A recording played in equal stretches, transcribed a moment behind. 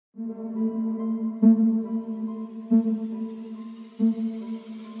What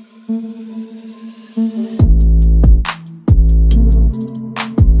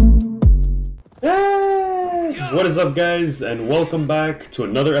is up, guys, and welcome back to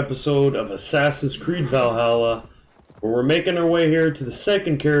another episode of Assassin's Creed Valhalla, where we're making our way here to the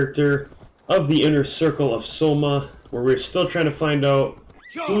second character of the Inner Circle of Soma, where we're still trying to find out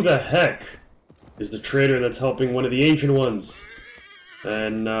who the heck is the traitor that's helping one of the Ancient Ones.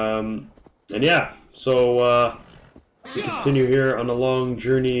 And yeah, so we continue here on a long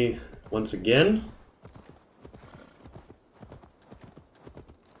journey once again.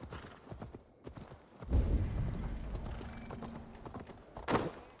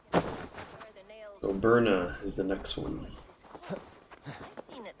 So Berna is the next one. I've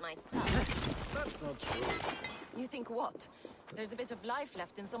seen it myself. That's not true. You think what? There's a bit of life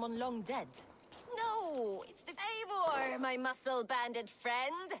left in someone long dead. No, it's the Eivor, my muscle-banded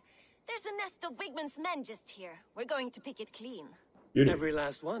friend. There's a nest of Wigman's men just here. We're going to pick it clean. Beauty. Every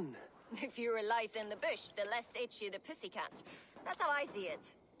last one. The fewer lice in the bush, the less itchy the pussycat. That's how I see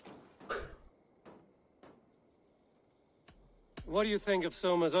it. What do you think of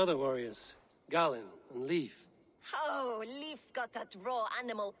Soma's other warriors? Galen and Leaf? Oh, Leaf's got that raw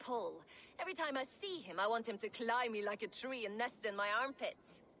animal pull. Every time I see him, I want him to climb me like a tree and nest in my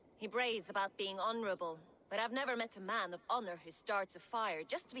armpits. He brays about being honorable, but I've never met a man of honor who starts a fire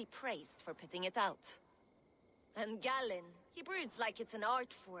just to be praised for putting it out. And Galen, he broods like it's an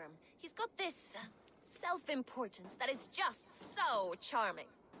art form. He's got this self-importance that is just so charming.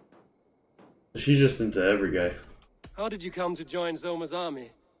 She's just into every guy. How did you come to join Soma's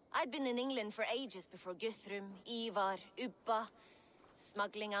army? I'd been in England for ages before Guthrum, Eivor, Ubba,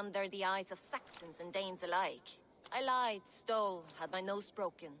 smuggling under the eyes of Saxons and Danes alike. I lied, stole, had my nose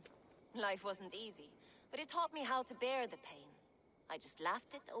broken. Life wasn't easy, but it taught me how to bear the pain. I just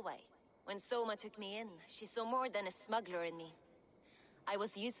laughed it away. When Soma took me in, she saw more than a smuggler in me. I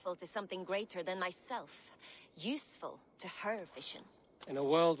was useful to something greater than myself, useful to her vision. In a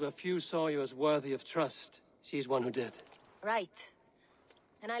world where few saw you as worthy of trust, she's one who did. Right.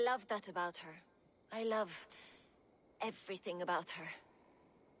 And I love that about her. I love everything about her.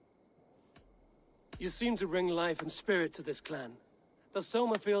 You seem to bring life and spirit to this clan. Does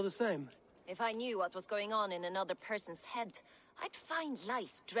Soma feel the same? If I knew what was going on in another person's head, I'd find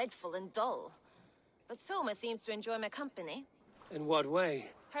life dreadful and dull. But Soma seems to enjoy my company. In what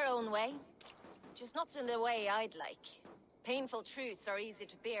way? Her own way. Just not in the way I'd like. Painful truths are easy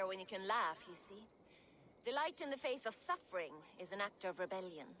to bear when you can laugh, you see. Delight in the face of suffering is an act of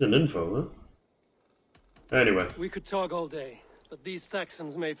rebellion. An info, huh? Anyway. We could talk all day, but these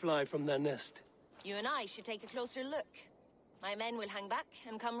Saxons may fly from their nest. You and I should take a closer look. My men will hang back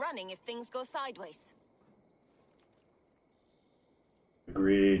and come running if things go sideways.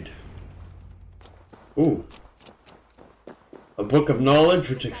 Agreed. Ooh. A book of knowledge,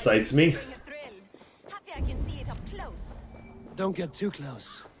 which excites me. Bring a thrill. Happy I can see it up close. Don't get too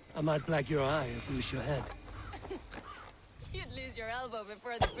close. I might black your eye or bruise your head. You'd lose your elbow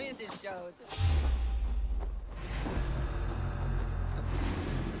before the bruises showed.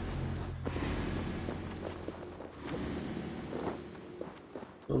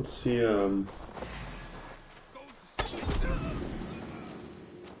 Don't see,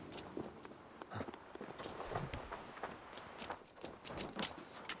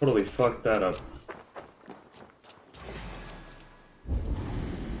 totally fucked that up.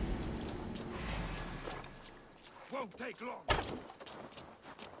 Won't take long.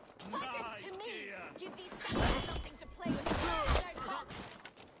 Focus to me. Give these things something to play with.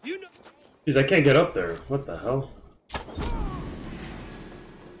 You know. Jeez, I can't get up there. What the hell?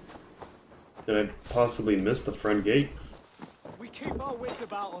 Did I possibly miss the front gate? We keep our wits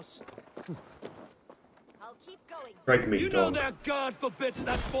about us. I'll keep going. Strike me, You know dog. that God forbids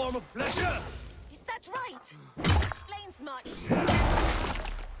that form of pleasure. Is that right? Explains much.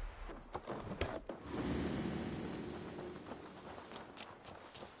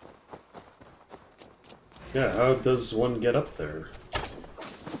 Yeah, how does one get up there?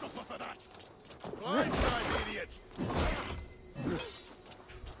 Blindside, idiot.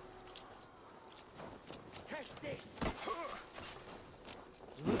 Catch this.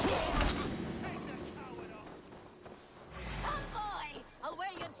 Come, boy! I'll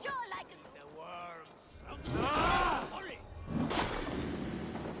wear your jaw like a... The worms. Ah! Hurry.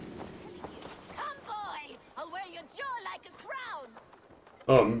 Come, boy! I'll wear your jaw like a crown!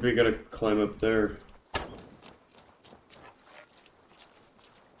 Oh, maybe I gotta climb up there.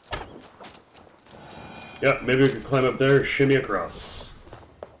 Yeah, maybe we could climb up there, shimmy across.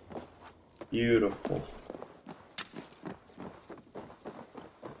 Beautiful.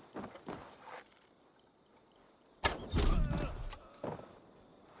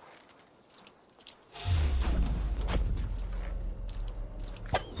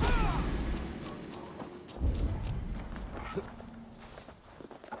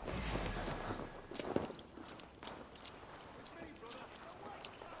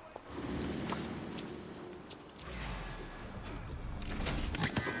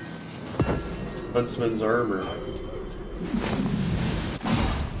 Huntsman's armor.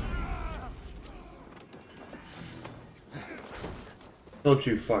 Don't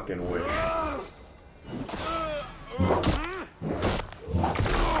you fucking wish.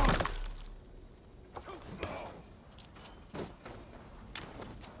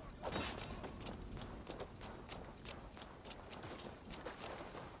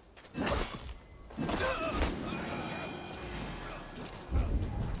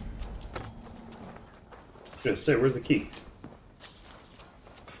 Just say, where's the key?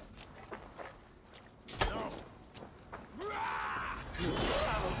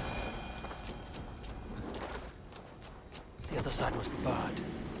 The other side must be barred.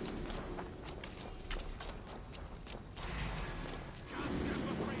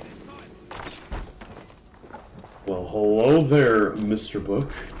 Well, hello there, Mr.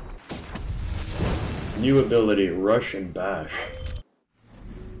 Book. New ability, Rush and Bash.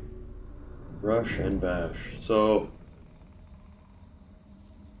 Rush and Bash. So,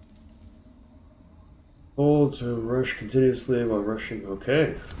 hold to rush continuously while rushing.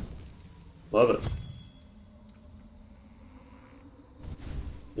 Okay. Love it.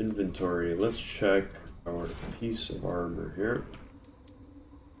 Inventory. Let's check our piece of armor here.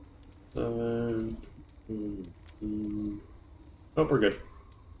 7. Oh, we're good.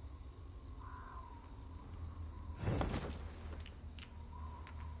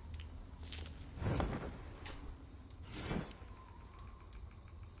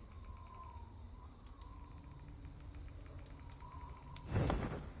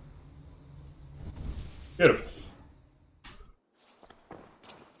 Beautiful.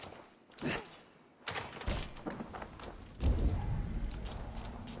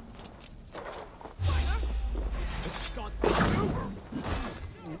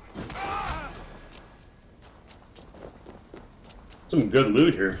 Some good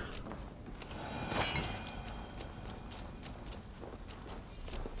loot here.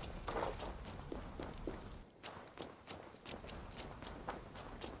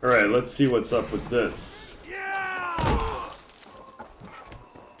 Alright, let's see what's up with this.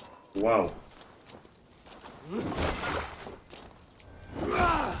 Wow.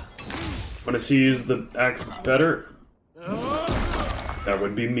 Want to see you use the axe better? That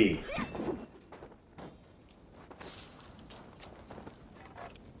would be me.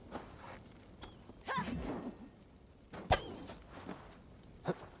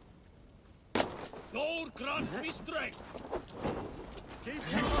 Lord grant me strength. Keep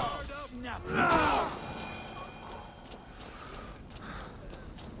your guard up. Snap.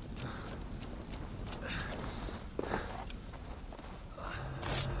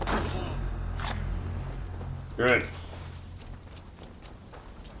 Alright.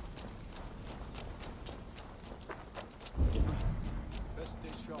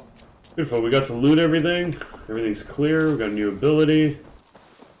 Beautiful, we got to loot everything. Everything's clear, we got a new ability.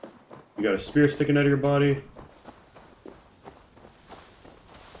 You got a spear sticking out of your body.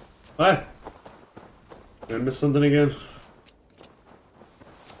 Hi! Did I miss something again?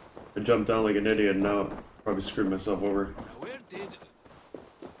 I jumped down like an idiot and now probably screwed myself over. Where did...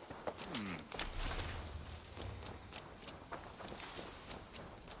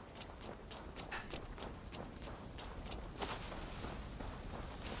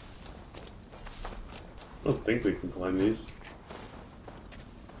 I don't think we can climb these.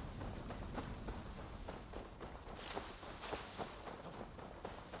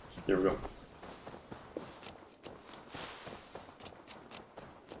 There we go.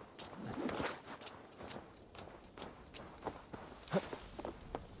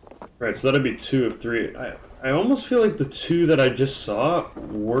 Right, so that'd be 2 of 3. I almost feel like the 2 that I just saw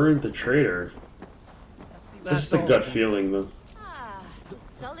weren't the traitor. That's just a gut feeling, though. Ah, the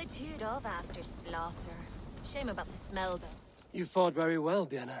solitude of after slaughter. Shame about the smell, though. You fought very well,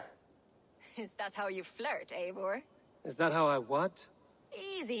 Bianna. Is that how you flirt, Eivor? Is that how I what?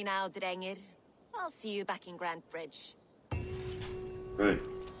 Easy now, Drengir. I'll see you back in Grand Bridge. Right.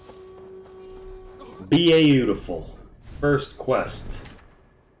 Beautiful. First quest.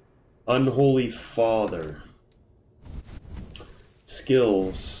 Unholy Father.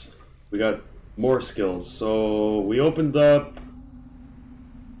 Skills. We got more skills. So we opened up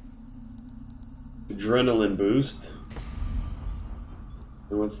adrenaline boost.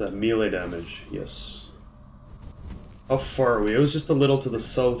 And what's that? Melee damage. Yes. How far are we? It was just a little to the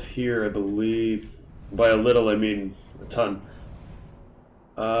south here, I believe. By a little, I mean a ton.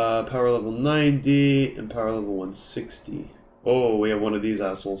 Power level 90 and power level 160. Oh, we have one of these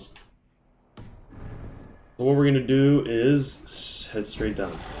assholes. So what we're gonna do is head straight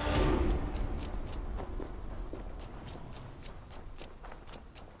down.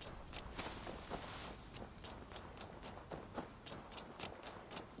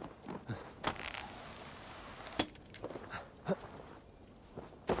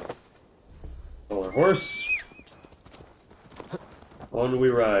 our horse. On we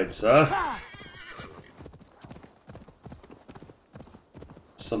ride, sir.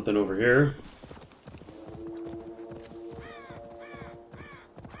 Something over here.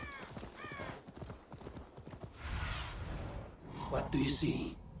 What do you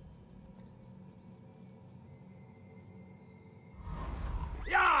see?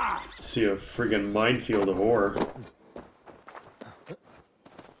 See a friggin' minefield of ore.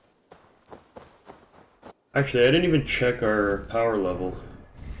 Actually, I didn't even check our power level.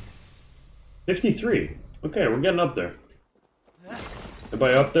 53. Okay, we're getting up there. And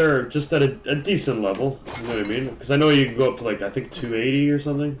by up there, just at a decent level. You know what I mean? Because I know you can go up to like, I think 280 or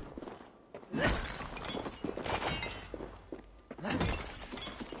something.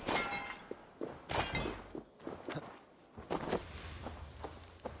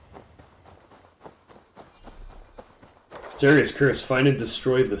 Serious curse. Find and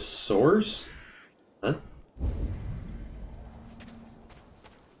destroy the source? Huh?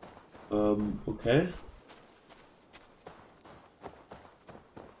 Okay.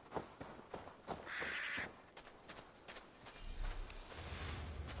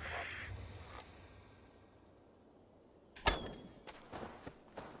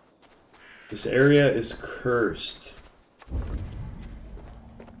 This area is cursed.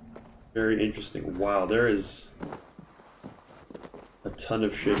 Very interesting. Wow, there is a ton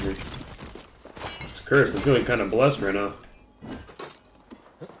of shit here. It's cursed. I'm feeling kind of blessed right now.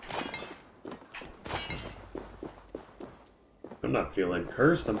 I'm not feeling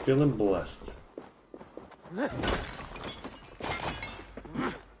cursed, I'm feeling blessed.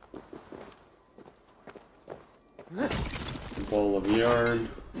 Ball of yarn.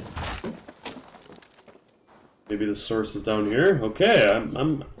 Maybe the source is down here. Okay,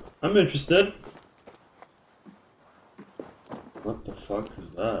 I'm interested. What the fuck is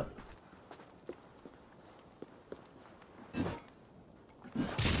that?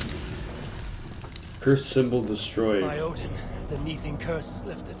 Curse symbol destroyed. By Odin, the Neathing curse is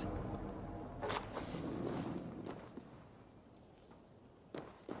lifted.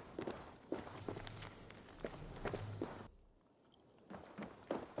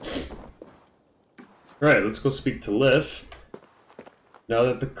 Alright, let's go speak to Lif. Now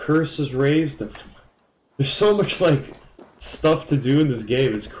that the curse is raised, there's so much, like, stuff to do in this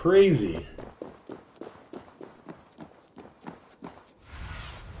game. It's crazy.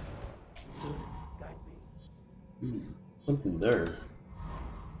 Something there.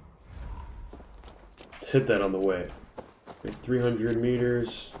 Let's hit that on the way. Okay, 300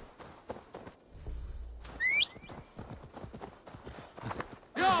 meters.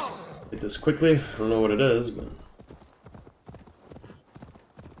 Hit this quickly. I don't know what it is, but...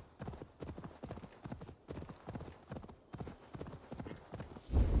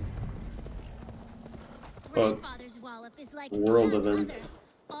 Grandfather's wallop is like world none event. other.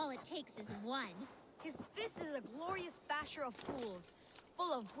 All it takes is one. His fist is a glorious basher of fools,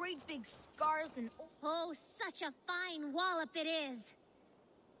 full of great big scars and... Oh, such a fine wallop it is.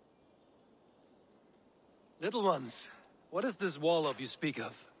 Little ones, what is this wallop you speak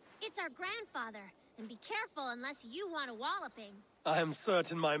of? It's our grandfather, and be careful unless you want a walloping. I am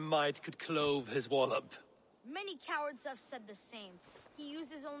certain my might could clove his wallop. Many cowards have said the same. He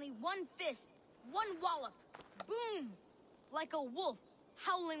uses only one fist, one wallop. Boom! Like a wolf,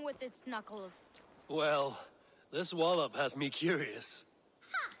 howling with its knuckles. Well, this wallop has me curious.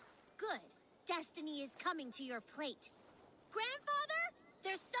 Ha! Good. Destiny is coming to your plate. Grandfather,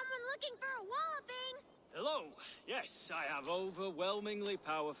 there's someone looking for a walloping. Hello. Yes, I have overwhelmingly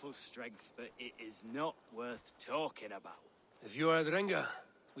powerful strength, but it is not worth talking about. If you are Drenga,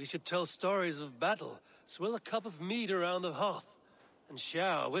 we should tell stories of battle, swill a cup of mead around the hearth, and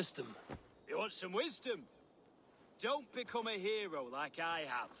share our wisdom. You want some wisdom? Don't become a hero like I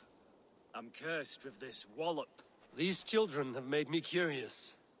have. I'm cursed with this wallop. These children have made me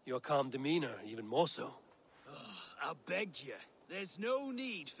curious. Your calm demeanor, even more so. I beg you. There's no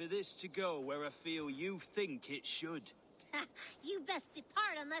need for this to go where I feel you think it should. You best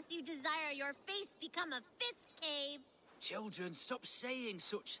depart unless you desire your face become a fist cave. Children, stop saying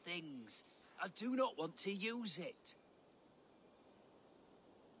such things. I do not want to use it.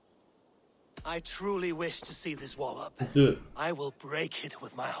 I truly wish to see this wallop. That's it. I will break it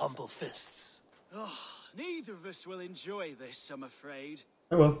with my humble fists. Oh, neither of us will enjoy this, I'm afraid.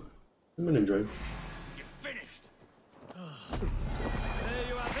 Oh well. I'm gonna enjoy it. You're finished. There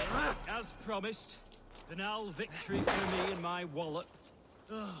you have it. As promised. Banal victory for me and my wallet.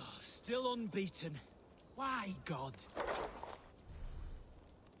 Still unbeaten. Why, God?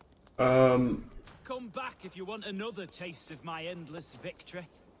 Come back if you want another taste of my endless victory.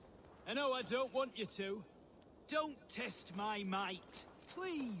 I know I don't want you to. Don't test my might,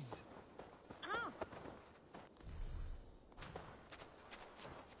 please. Oh,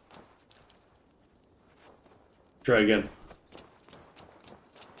 Try again.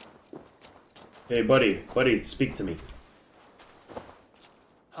 Hey, buddy, speak to me.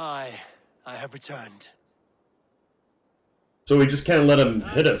 Hi, I have returned. So we just can't let him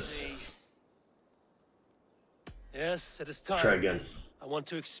hit I us. see. Yes, it is time. Try again. I want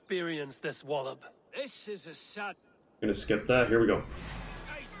to experience this wallop. This is a sad... Gonna skip that. Here we go.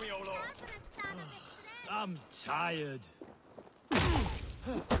 Guide me, O Lord. I'm gonna start a bit today. I'm tired.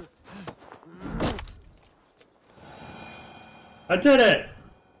 I did it!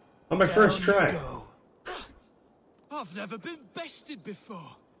 On my first Down you try. go. I've never been bested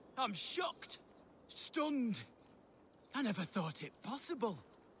before. I'm shocked. Stunned. I never thought it possible.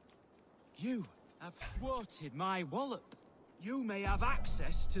 You have thwarted my wallop. You may have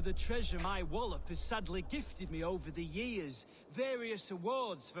access to the treasure my wallop has sadly gifted me over the years. Various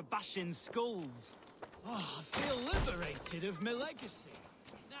awards for bashing skulls. Oh, I feel liberated of my legacy.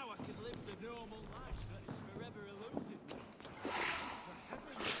 Now I can live the normal life that has forever eluded me. For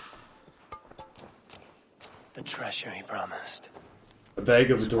heaven's The treasure he promised. A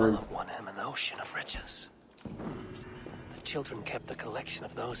bag of His adoring. wallop won him an ocean of riches. The children kept a collection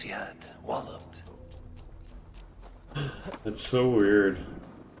of those he had walloped. That's so weird.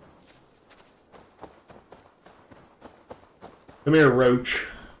 Come here, Roach.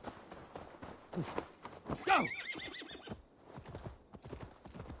 Go!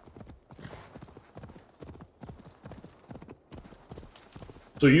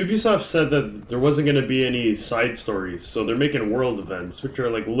 So Ubisoft said that there wasn't going to be any side stories, so they're making world events, which are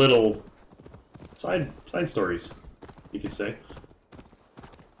like little side stories, you could say.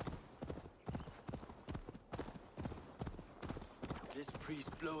 This priest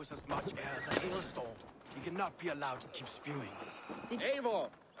blows as much air as a hailstorm. He cannot be allowed to keep spewing. Eivor,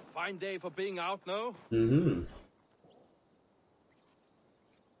 a fine day for being out, no? Mm-hmm.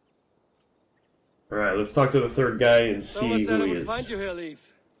 Alright, let's talk to the third guy and Someone see said who I he would is. find you here,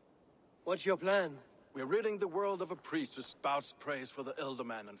 Leaf. What's your plan? We're ridding the world of a priest who spouts praise for the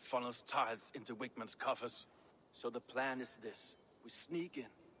Elderman and funnels tithes into Wickman's coffers. So the plan is this. We sneak in,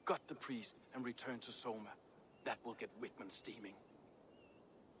 gut the priest, and return to Soma. That will get Wickman steaming.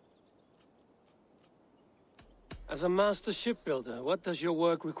 As a master shipbuilder, what does your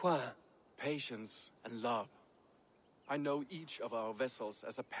work require? Patience and love. I know each of our vessels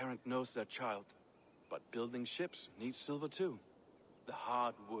as a parent knows their child. But building ships needs silver too. The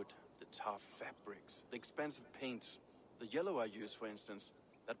hard wood, the tough fabrics, the expensive paints. The yellow I use, for instance,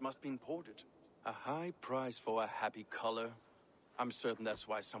 that must be imported. A high price for a happy color. I'm certain that's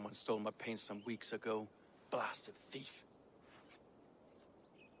why someone stole my paint some weeks ago. Blasted thief.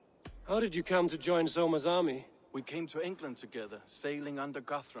 How did you come to join Soma's army? We came to England together, sailing under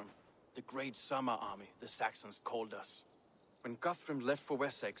Guthrum. The Great Summer Army, the Saxons called us. When Guthrum left for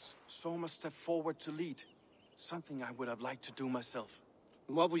Wessex, Soma stepped forward to lead. Something I would have liked to do myself.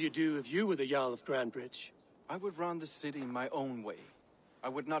 What would you do if you were the Jarl of Grandbridge? I would run the city my own way. I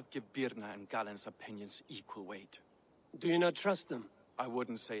would not give Birna and Galen's opinions equal weight. Do you not trust them? I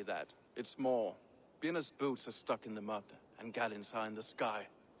wouldn't say that. It's more. Birna's boots are stuck in the mud, and Galen's are in the sky.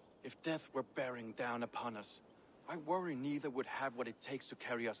 If death were bearing down upon us, I worry neither would have what it takes to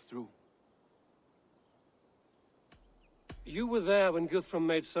carry us through. You were there when Guthrum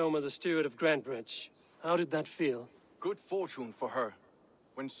made Soma the steward of Grandbridge. How did that feel? Good fortune for her.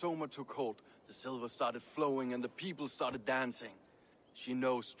 When Soma took hold, the silver started flowing and the people started dancing. She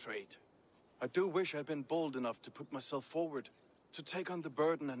knows trade. I do wish I'd been bold enough to put myself forward, to take on the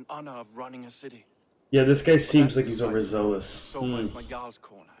burden and honor of running a city. Yeah, this guy seems like he's overzealous. Soma is my Jarl's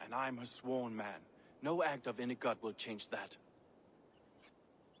corner, and I'm her sworn man. No act of any god will change that.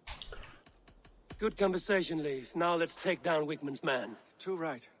 Good conversation, Leaf. Now let's take down Wickman's man. Too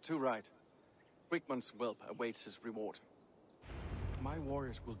right, too right. Wickman's whelp awaits his reward. My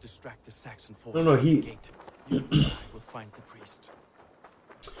warriors will distract the Saxon forces no, at the gate. You and I will find the priest.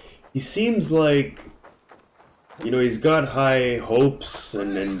 He seems like, you know, he's got high hopes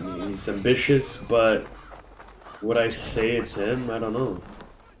and he's ambitious, but would I say it's him? I don't know.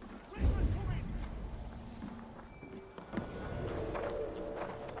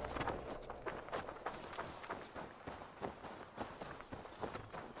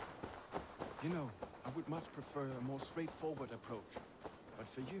 You know, I would much prefer a more straightforward approach. But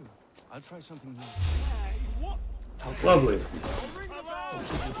for you, I'll try something new. Lovely. Don't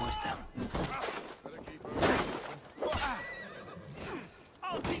keep your voice down.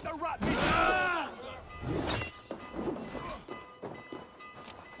 I'll beat the rat!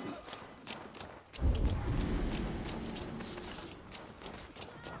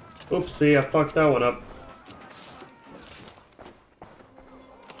 Oopsie, I fucked that one up.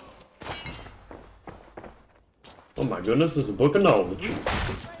 Oh my goodness, there's a book of knowledge.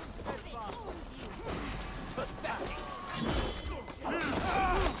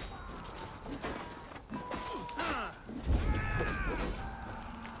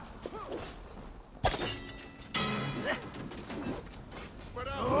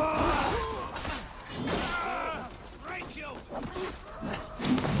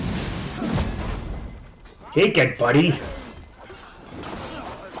 Take it, buddy.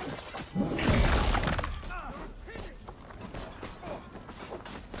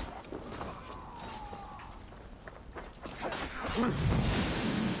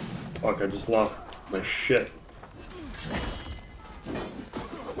 Fuck, I just lost my shit.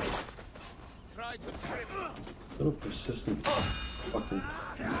 Little persistent fucking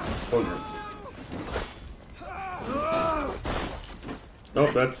bugger.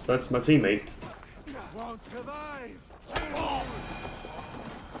 Nope, that's my teammate. Won't survive.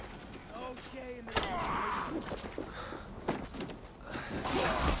 Okay.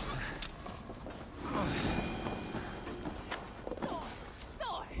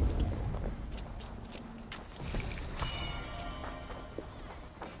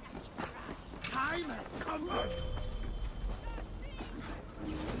 Time has come.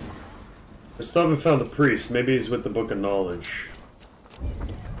 I still haven't found the priest. Maybe he's with the Book of Knowledge.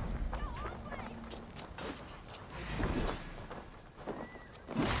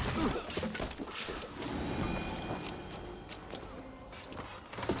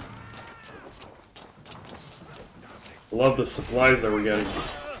 Love the supplies that we're getting.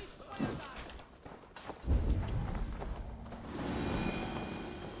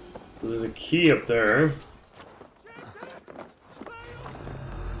 There's a key up there.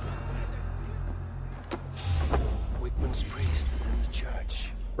 Wickman's priest is in the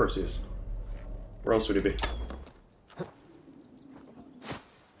church. Of course he is. Where else would he be? Get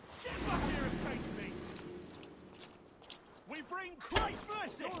back here and face me. We bring Christ's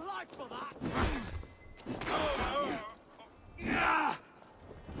mercy. Your life for that.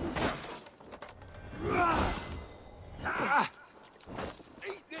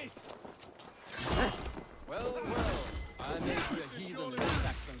 Eat this! Well, I may be a heathen in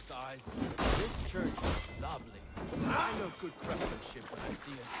Saxon size. This church is lovely. I know good craftsmanship when I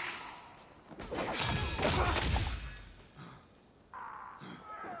see it.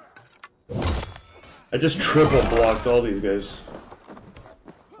 I just triple blocked all these guys.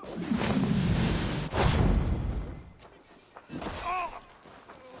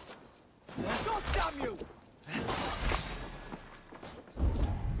 God damn you!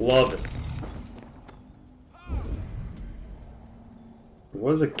 Love it. There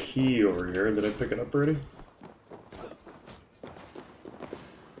was a key over here. Did I pick it up already?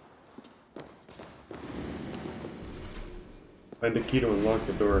 Find the key to unlock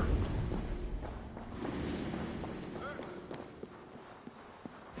the door.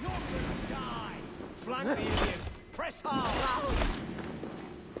 You're gonna die! Flank the Indian! Press hard!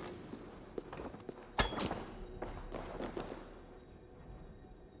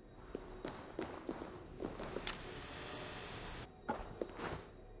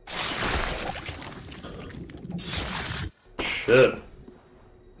 Shit.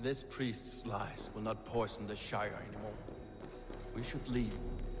 This priest's lies will not poison the Shire anymore. We should leave.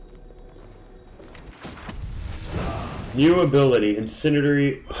 New ability,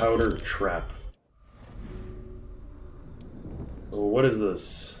 Incendiary Powder Trap. Oh, what is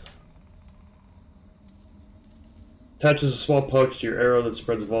this? Attaches a small pouch to your arrow that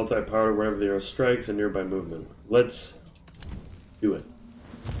spreads a volatile powder wherever the arrow strikes and nearby movement. Let's do it.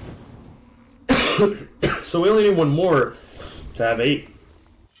 So we only need one more to have 8.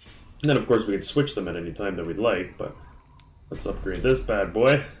 And then of course we can switch them at any time that we'd like, but let's upgrade this bad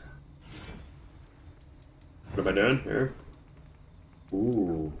boy. What am I doing here?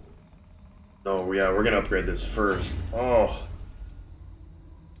 Ooh. No, yeah, we're gonna upgrade this first. Oh.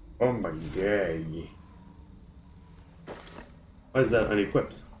 Oh my god. Why is that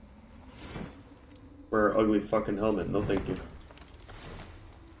unequipped? Wear our ugly fucking helmet. No thank you.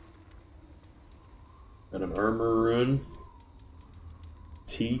 Got an armor rune.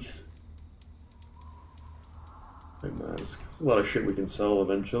 Teeth. My mask. There's a lot of shit we can sell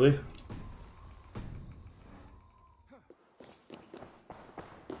eventually.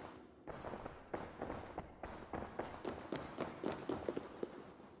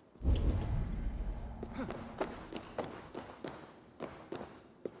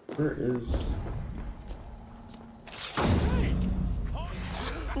 Where is...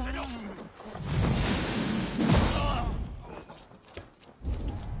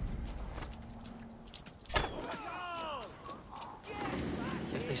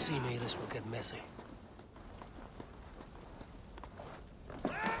 they see me, this will get messy.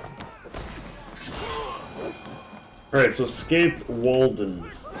 Alright, so escape Walden.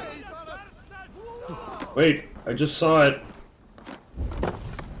 Wait, I just saw it.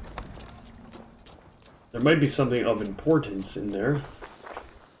 There might be something of importance in there.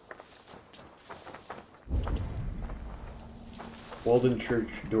 Walden Church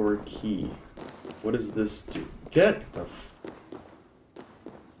door key. What does this do? Get the f...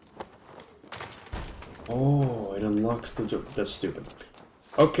 Oh, it unlocks the door. That's stupid.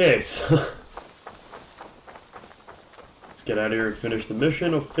 Okay, so... let's get out of here and finish the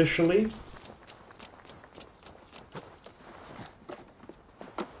mission officially.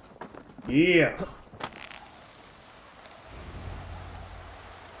 Yeah!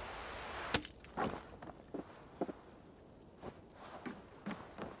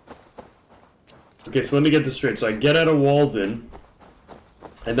 Okay, so let me get this straight. So I get out of Walden,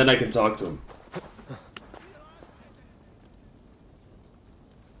 and then I can talk to him.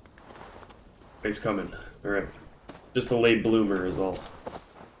 He's coming. Alright. Just a late bloomer is all.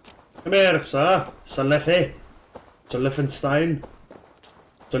 Come here, sir. Sir Liffey. Sir Liffenstein.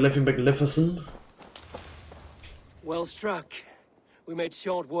 Sir Liffey McLiffison. Well struck. We made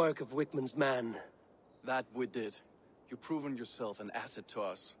short work of Wickman's man. That we did. You've proven yourself an asset to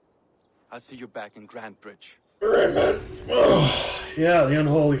us. I'll see you back in Grantbridge. Alright, man. Oh, yeah, the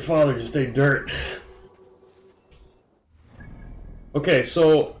unholy father just ate dirt. Okay,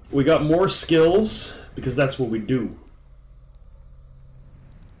 so we got more skills, because that's what we do.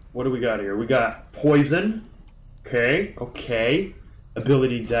 What do we got here? We got poison. Okay, okay.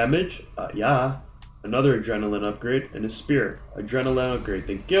 Ability damage. Yeah. Another adrenaline upgrade, and a spear. Adrenaline upgrade,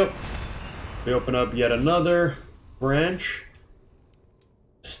 thank you. We open up yet another branch.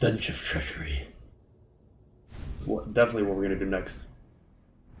 Stench of treachery. What, definitely what we're gonna do next.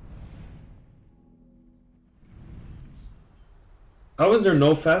 How is there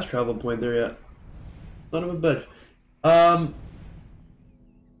no fast travel point there yet? Son of a bitch.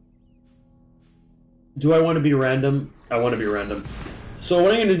 Do I want to be random? I want to be random. So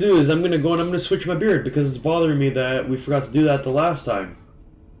what I'm gonna do is I'm gonna go and I'm gonna switch my beard because it's bothering me that we forgot to do that the last time.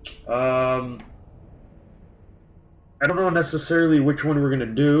 I don't know necessarily which one we're gonna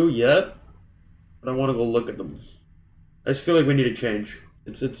do yet, but I want to go look at them. I just feel like we need a change.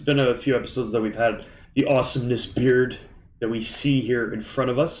 It's been a few episodes that we've had the awesomeness beard that we see here in front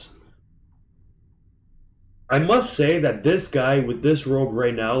of us. I must say that this guy with this robe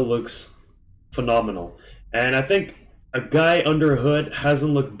right now looks phenomenal, and I think a guy under a hood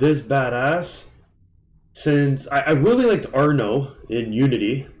hasn't looked this badass since I really liked Arno in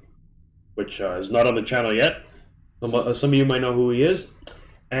Unity, which is not on the channel yet. Some of you might know who he is.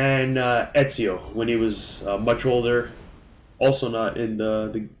 And Ezio, when he was much older, also not in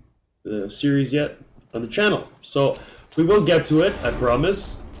the series yet on the channel. So we will get to it, I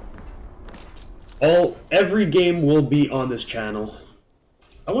promise. Every game will be on this channel.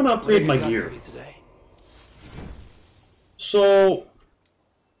 I want to upgrade my gear. So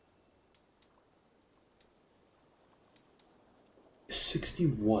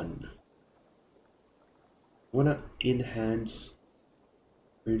 61. I want to enhance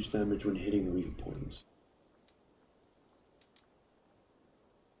range damage when hitting weak points.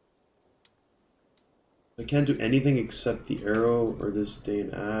 I can't do anything except the arrow or this day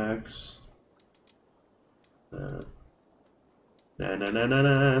and axe. Nah.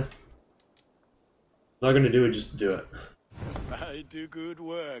 Not gonna do it, just do it. I do good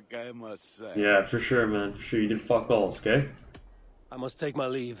work, I must say. Yeah, for sure, man. For sure. You did fuck alls, okay? I must take my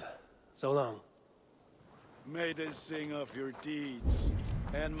leave. So long. May they sing of your deeds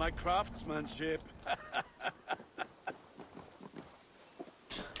and my craftsmanship.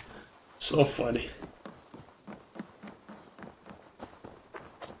 So funny.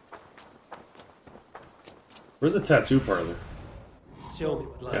 Where's the tattoo parlor? Show me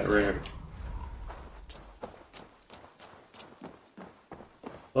what lies Yeah, right here.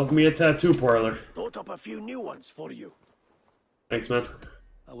 Love me a tattoo parlor. Thought up a few new ones for you. Thanks, man.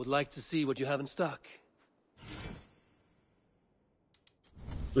 I would like to see what you have in stock.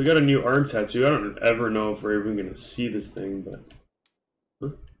 We got a new arm tattoo. I don't ever know if we're even gonna see this thing, but... Huh?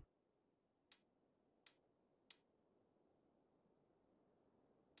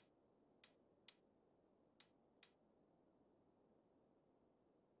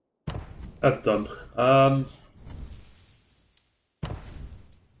 That's dumb.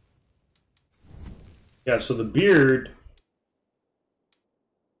 Yeah, so the beard...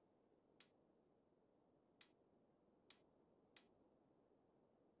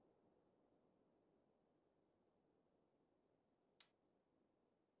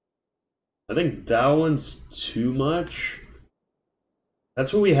 I think that one's too much.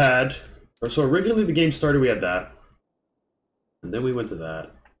 That's what we had. So originally the game started, we had that. And then we went to that.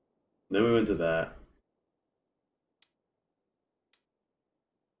 And then we went to that.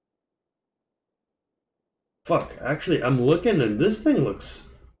 Fuck, actually, I'm looking and this thing looks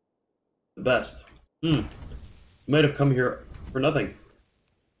the best. Might have come here for nothing.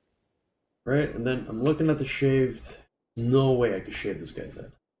 Right, and then I'm looking at the shaved. No way I could shave this guy's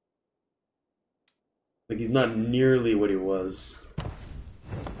head. Like, he's not nearly what he was.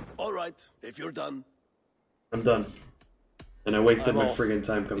 Alright, if you're done. I'm done. And I wasted my off. friggin'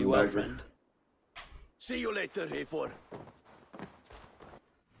 time coming You are, back here. friend. See you later, Eivor.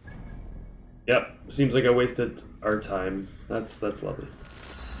 Yep, seems like I wasted our time. That's lovely.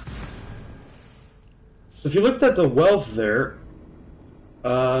 If you looked at the wealth there,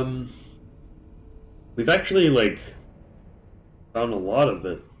 we've actually, like, found a lot of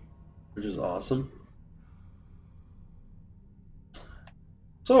it, which is awesome.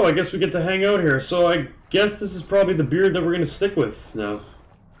 So I guess we get to hang out here. So I guess this is probably the beard that we're gonna stick with now.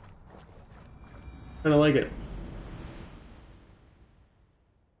 Kinda like it.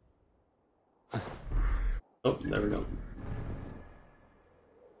 Oh, there we go.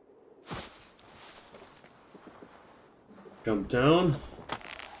 Jump down.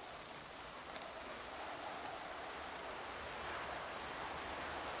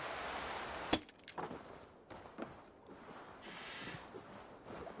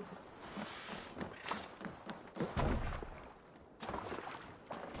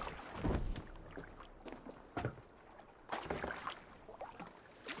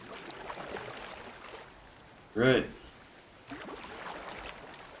 Right.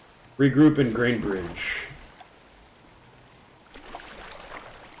 Regroup in Grainbridge.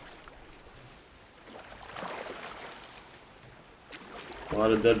 A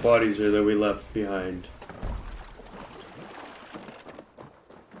lot of dead bodies here that we left behind.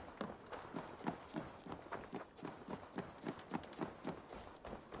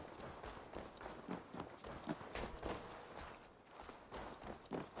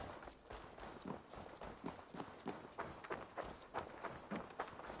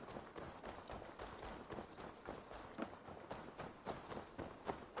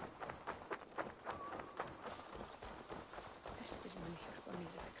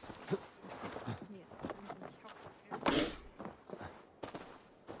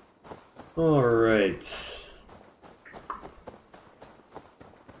 All right.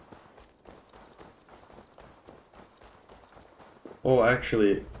 Oh,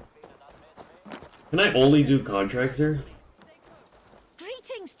 actually, can I only do contracts here?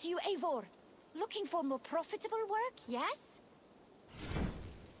 Greetings to you, Eivor. Looking for more profitable work, yes?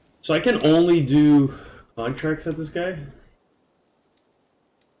 So I can only do contracts at this guy?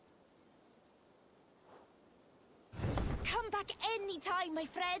 Come back anytime, my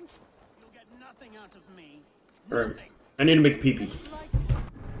friend. You'll get nothing out of me. Alright, I need to make pee-pee.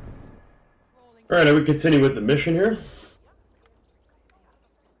 Alright, I would continue with the mission here.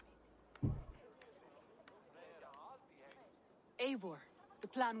 Eivor, the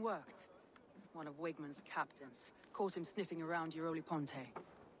plan worked. One of Wigman's captains caught him sniffing around Euroli Ponte.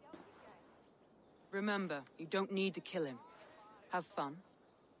 Remember, you don't need to kill him. Have fun.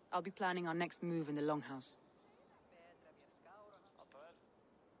 I'll be planning our next move in the Longhouse.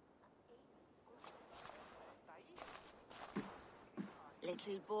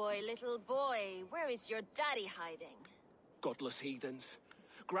 Little boy, where is your daddy hiding? Godless heathens.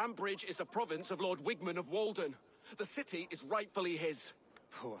 Grambridge is a province of Lord Wigman of Walden. The city is rightfully his.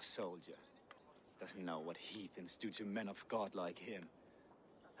 Poor soldier. Doesn't know what heathens do to men of God like him.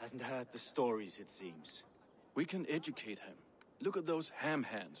 Hasn't heard the stories, it seems. We can educate him. Look at those ham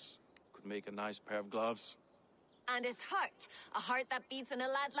hands. Could make a nice pair of gloves. And his heart. A heart that beats in a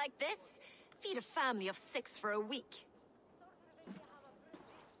lad like this? Feed a family of 6 for a week.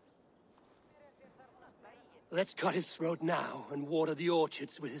 Let's cut his throat now and water the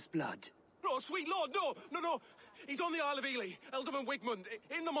orchards with his blood. Oh, sweet lord, no! He's on the Isle of Ely, Ealdorman Wigmund,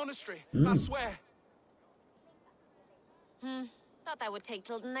 in the monastery. I swear. Thought that would take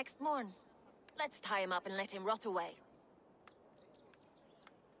till the next morn. Let's tie him up and let him rot away.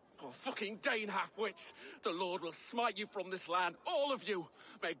 Oh, fucking Dane halfwits! The Lord will smite you from this land, all of you!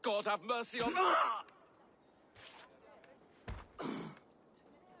 May God have mercy on...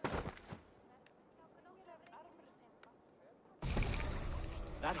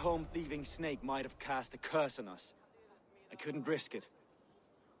 That home-thieving snake might have cast a curse on us. I couldn't risk it.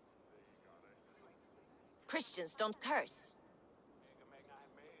 Christians don't curse.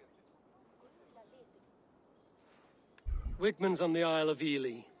 Wigman's on the Isle of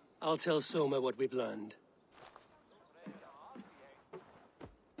Ely. I'll tell Soma what we've learned.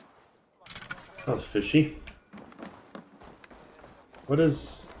 That was fishy. What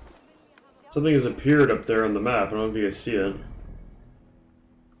is... Something has appeared up there on the map. I don't know if you guys see it.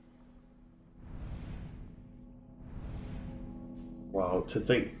 Wow, to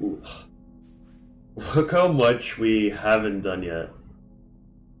think... Ooh. Look how much we haven't done yet.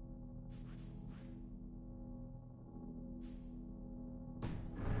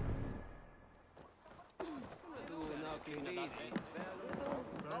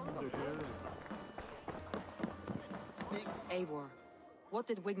 Eivor, what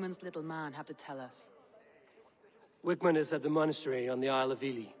did Wigmund's little man have to tell us? Wigmund is at the monastery on the Isle of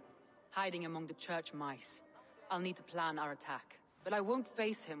Ely. Hiding among the church mice. I'll need to plan our attack. But I won't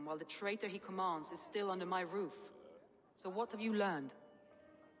face him while the traitor he commands is still under my roof. So what have you learned?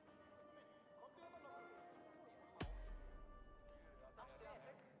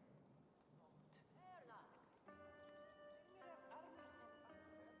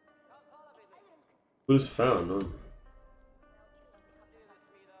 Who's found, huh?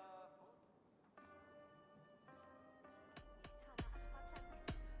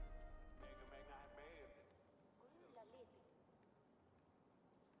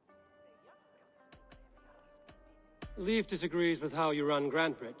 Leif disagrees with how you run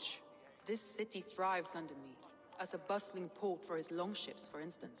Grantbridge. This city thrives under me, as a bustling port for his longships, for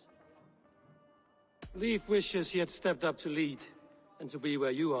instance. Leif wishes he had stepped up to lead, and to be where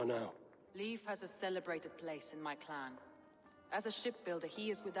you are now. Leif has a celebrated place in my clan. As a shipbuilder,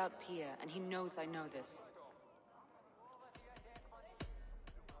 he is without peer, and he knows I know this.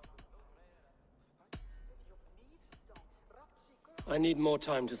 I need more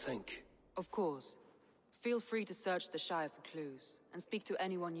time to think. Of course. Feel free to search the Shire for clues, and speak to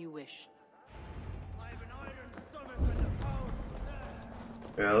anyone you wish.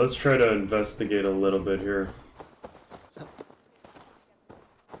 Yeah, let's try to investigate a little bit here.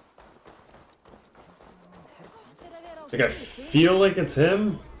 Like, I feel like it's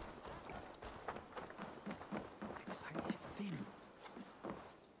him.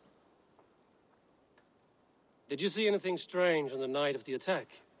 Did you see anything strange on the night of the attack?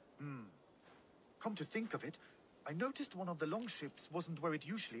 Come to think of it, I noticed one of the longships wasn't where it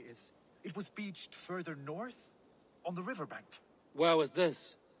usually is. It was beached further north, on the riverbank. Where was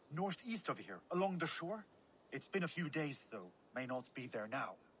this? Northeast of here, along the shore. It's been a few days, though. May not be there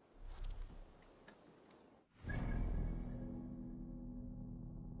now.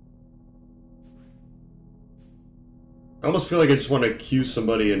 I almost feel like I just want to accuse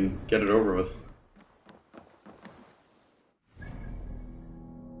somebody and get it over with.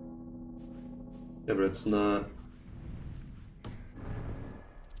 Yeah, but it's not.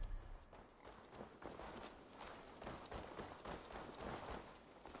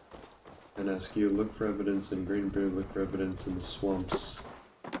 And ask you, look for evidence in Greenbeard, look for evidence in the swamps.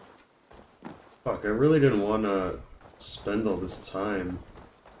 Fuck, I really didn't want to spend all this time.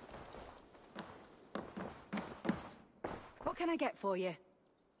 What can I get for you?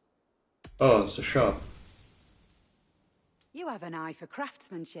 Oh, it's a shop. You have an eye for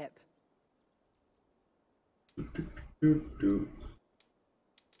craftsmanship.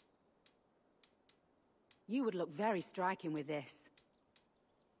 You would look very striking with this.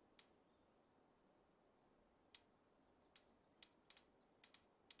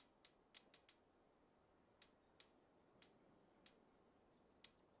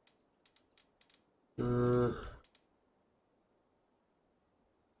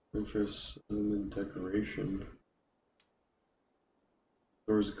 Interest element decoration.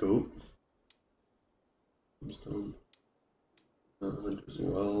 Door's goat. Stone. Hunter's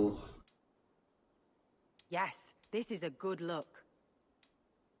well. Yes, this is a good look.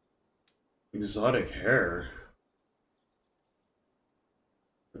 Exotic hair.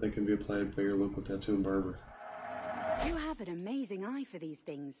 That can be applied by your local tattoo and barber. You have an amazing eye for these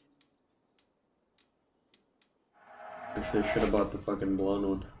things. Actually, I should have bought the fucking blonde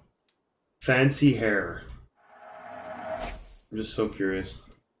one. Fancy hair. I'm just so curious.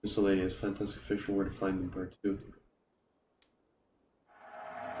 Miscellaneous, fantastic fiction, where to find them, part 2.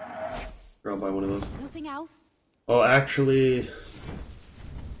 Or I'll buy one of those. Nothing else? Oh, actually...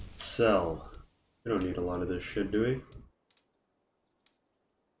 Sell. We don't need a lot of this shit, do we?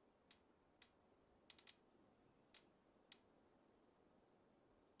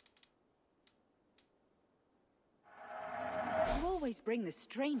 You always bring the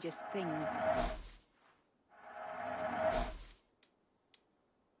strangest things.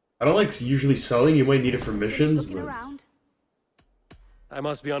 I don't like usually selling. You might need it for missions, but... I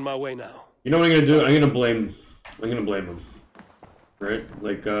must be on my way now. You know what I'm gonna do? I'm gonna blame him. Right?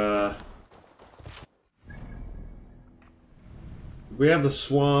 Like, we have the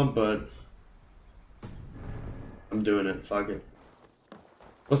swamp, but I'm doing it. Fuck it.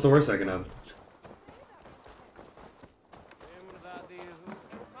 What's the worst I can have?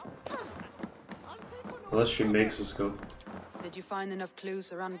 Unless she makes us go. Did you find enough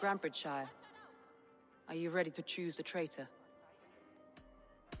clues around Grantbridgeshire? Are you ready to choose the traitor?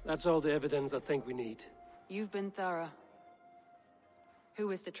 That's all the evidence I think we need. You've been thorough.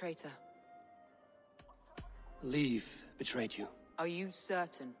 Who is the traitor? Leave betrayed you. Are you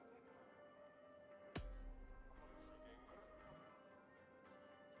certain?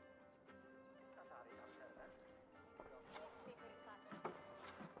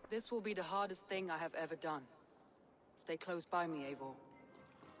 This will be the hardest thing I have ever done. Stay close by me, Eivor.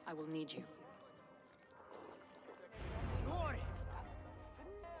 I will need you.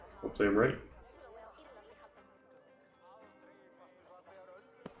 Hopefully I'm right.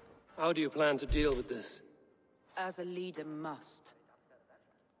 How do you plan to deal with this? As a leader must.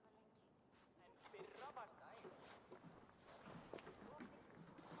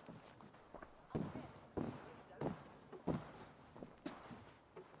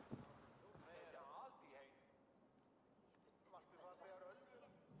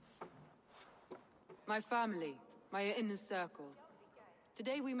 My family, my inner circle.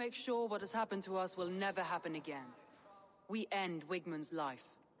 Today we make sure what has happened to us will never happen again. We end Wigmund's life.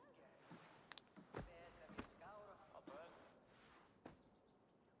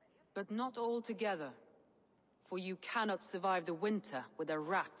 But not all together, for you cannot survive the winter with a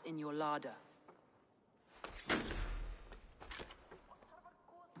rat in your larder.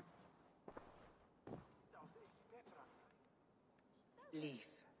 Leaf.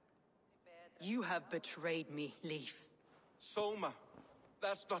 You have betrayed me, Leaf. Soma,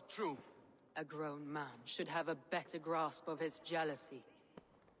 that's not true. A grown man should have a better grasp of his jealousy.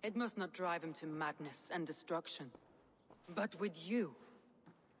 It must not drive him to madness and destruction. But with you,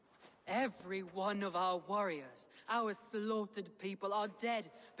 every one of our warriors, our slaughtered people are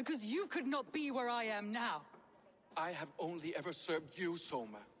dead because you could not be where I am now. I have only ever served you,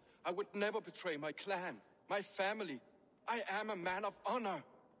 Soma. I would never betray my clan, my family. I am a man of honor.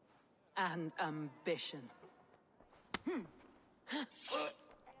 And ambition.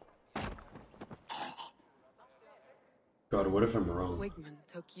 God, what if I'm wrong? Wigmund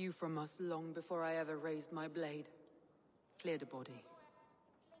took you from us long before I ever raised my blade. Clear the body.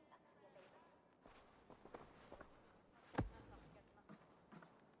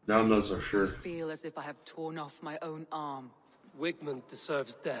 Now I'm not so sure. I feel as if I have torn off my own arm. Wigmund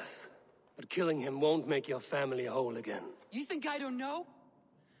deserves death, but killing him won't make your family whole again. You think I don't know?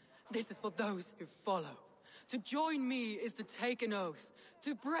 This is for those who follow. To join me is to take an oath.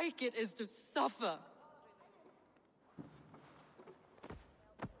 To break it is to suffer.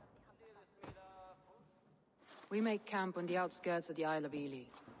 We make camp on the outskirts of the Isle of Ely.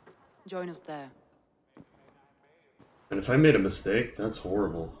 Join us there. And if I made a mistake, that's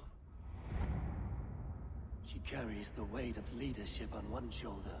horrible. She carries the weight of leadership on one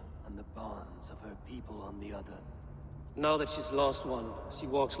shoulder and the bonds of her people on the other. Now that she's lost one, she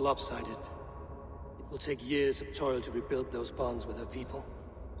walks lopsided. It will take years of toil to rebuild those bonds with her people.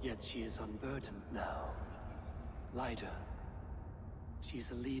 Yet she is unburdened now. Lighter. She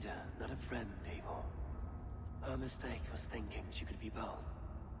is a leader, not a friend, Eivor. Her mistake was thinking she could be both.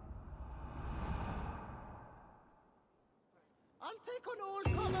 I'll take on all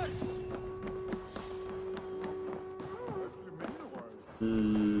comers!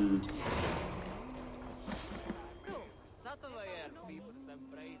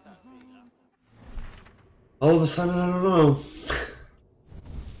 All of a sudden, I don't know.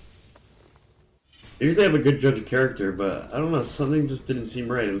 I usually have a good judge of character, but I don't know, something just didn't seem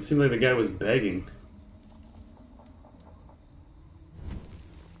right. It seemed like the guy was begging.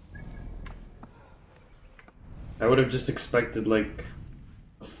 I would have just expected, like,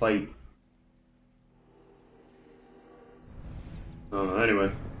 a fight. I don't know,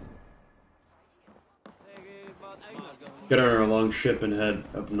 anyway. Get on our long ship and head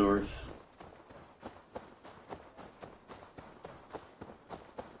up north.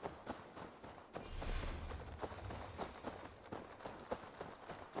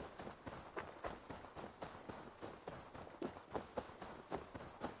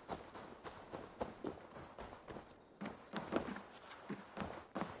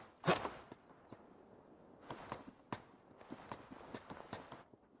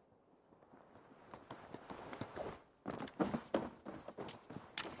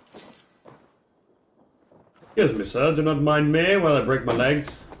 Excuse me, sir. Do not mind me while I break my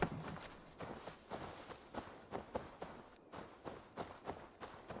legs.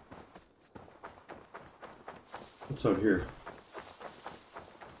 What's out here?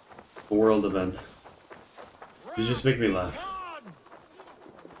 A world event. You just make me laugh.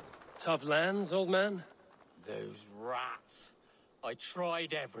 Tough lands, old man? Those rats. I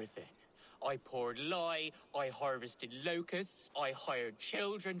tried everything. I poured lye, I harvested locusts, I hired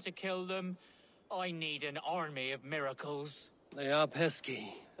children to kill them. I need an army of miracles. They are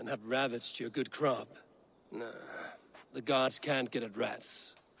pesky and have ravaged your good crop. Nah, the gods can't get at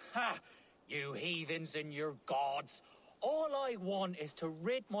rats. Ha! You heathens and your gods. All I want is to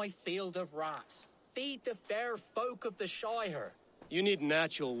rid my field of rats. Feed the fair folk of the Shire. You need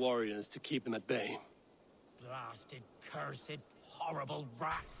natural warriors to keep them at bay. Blasted, cursed, horrible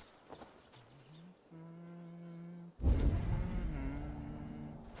rats.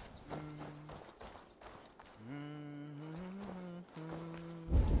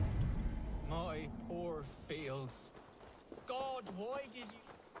 My poor fields. God, why did you...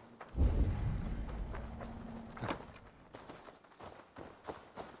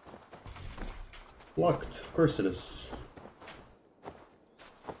 Locked. Of course it is.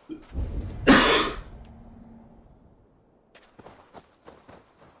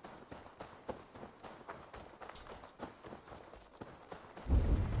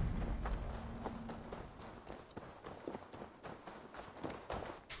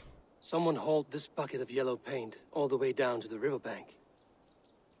 Someone hauled this bucket of yellow paint all the way down to the riverbank.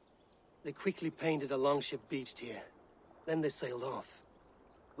 They quickly painted a longship beached here. Then they sailed off,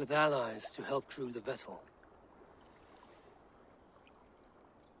 with allies to help crew the vessel.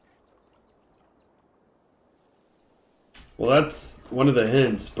 Well, that's one of the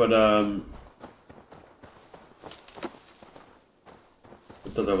hints, but I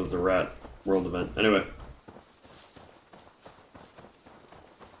thought that was the rat world event. Anyway.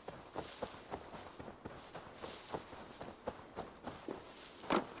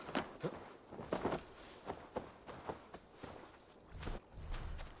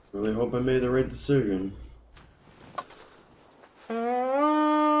 Really hope I made the right decision.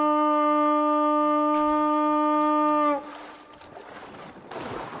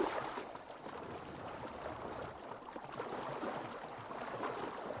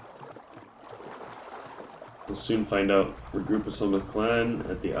 We'll soon find out. Regroup with some of the clan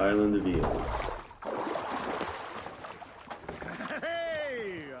at the island of eels.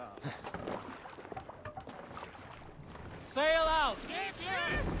 Hey! Sail out!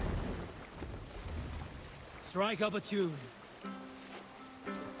 Strike up a tune.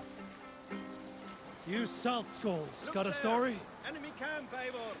 You salt skulls, got a story? Enemy camp,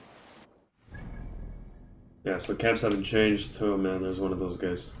 Eivor! Yeah, so camps haven't changed. Oh man, there's one of those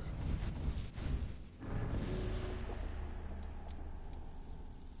guys.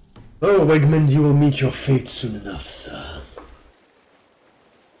 Oh, Wegmund, you will meet your fate soon enough, sir.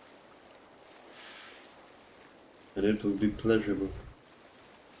 And it will be pleasurable.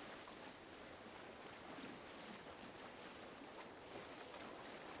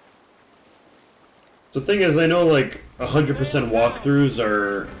 So the thing is, I know like 100% walkthroughs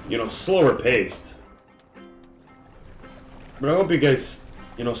are, you know, slower paced. But I hope you guys,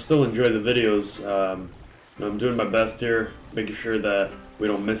 you know, still enjoy the videos. You know, I'm doing my best here, making sure that we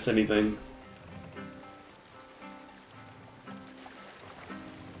don't miss anything.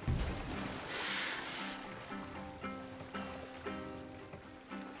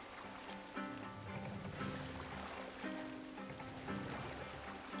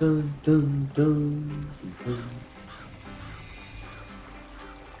 Dun, dun, dun, dun.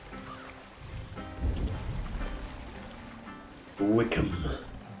 Wickham.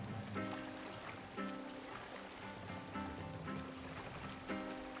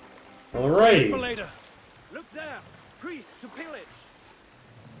 Alrighty. For later. Look there! Priest to pillage!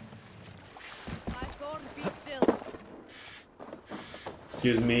 Be still.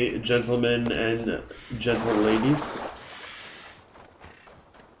 Excuse me, gentlemen and gentle ladies.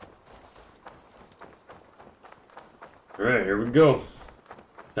 Alright, here we go.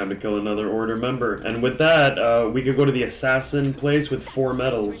 Time to kill another Order member. And with that, we could go to the assassin place with 4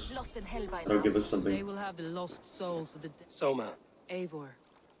 medals. That'll give us something. They will have the lost souls of the dead. Soma. Eivor,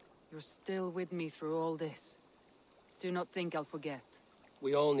 you're still with me through all this. Do not think I'll forget.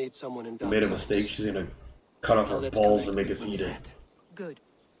 We all need someone in Made a mistake. She's gonna cut off her balls and make us eat it. Good.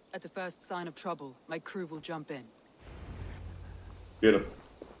 At the first sign of trouble, my crew will jump in. Beautiful.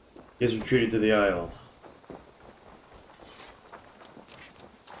 He's retreated to the Isle.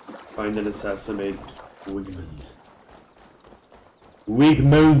 Find and assassinate Wigmund.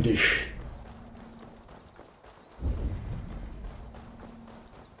 Wigmundish.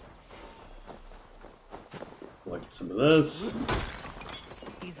 Like some of this.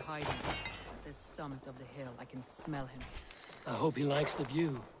 He's hiding. The the summit of the hill, I can smell him. I hope he likes the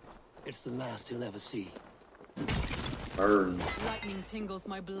view. It's the last he'll ever see. Burn. Lightning tingles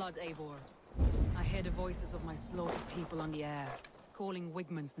my blood, Eivor. I hear the voices of my slaughtered people on the air, calling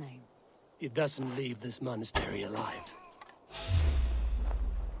Wigmund's name. He doesn't leave this monastery alive.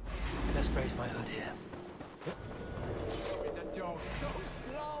 Best brace my hood here. The door so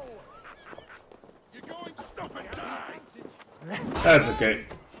slow. You're going to stop and die. That's okay.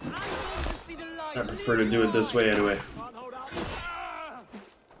 I prefer to do it this way anyway.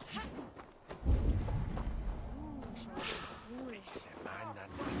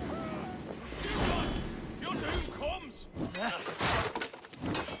 Your doom comes.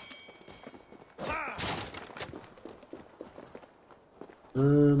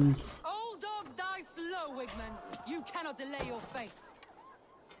 Old dogs die slow, Wigmund. You cannot delay your fate.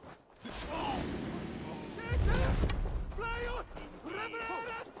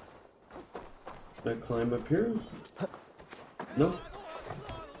 Can I climb up here? No.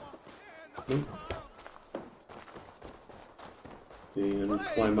 No. The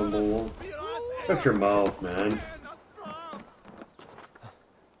unclimbable wall. Shut your mouth, man.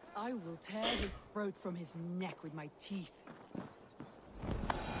 I will tear his throat from his neck with my teeth.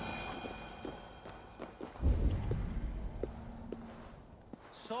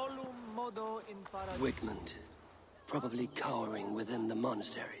 Wigmund, probably cowering within the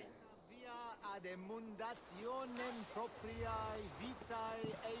monastery.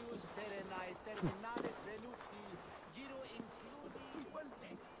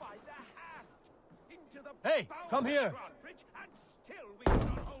 Hey, come here!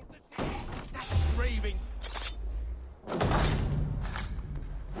 That's raving.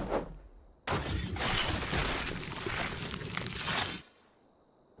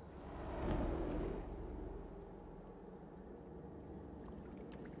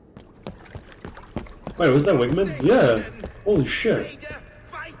 Wait, was that Wigmund? Yeah. Holy shit.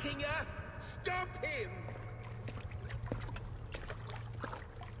 Viking, stop him!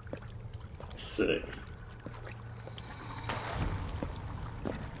 Sick.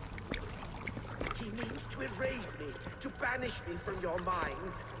 He means to erase me, to banish me from your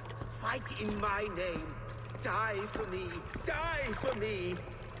minds. Fight in my name. Die for me. Die for me.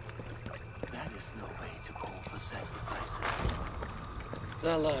 That is no way to call for sacrifices.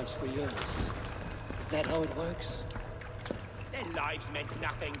 Their lives for yours. Is that how it works? Their lives meant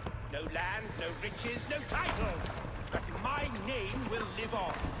nothing. No land, no riches, no titles. But my name will live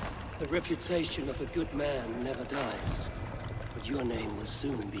on. The reputation of a good man never dies. But your name will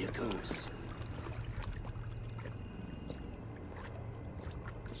soon be a curse.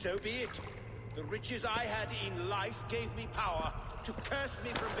 So be it. The riches I had in life gave me power. To curse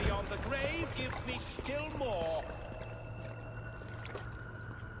me from beyond the grave gives me still more.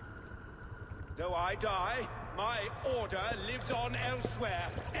 Though I die, my order lives on elsewhere,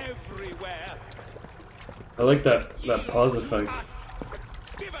 everywhere. I like that pause effect.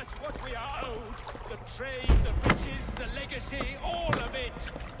 Give us what we are owed. The trade, the riches, the legacy, all of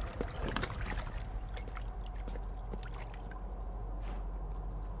it.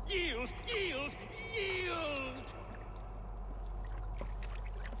 Yield, yield, yield!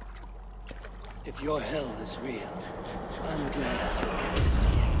 If your hell is real, I'm glad you get to see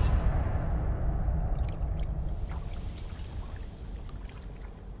it.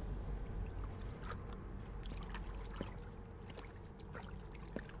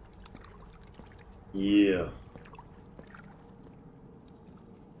 Yeah.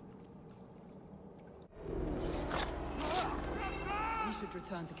 We should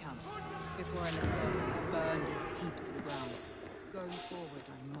return to camp. Before I let go, burned is heaped to the ground. Going forward,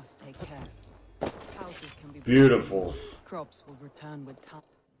 I must take care. Houses can be Beautiful. Crops will return with time.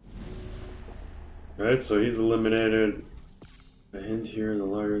 Alright, so he's eliminated. A hint here, the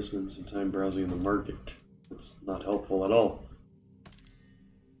liar spent some time browsing in the market. It's not helpful at all.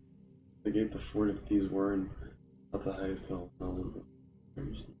 The gate the fort if these were in at the highest hill. That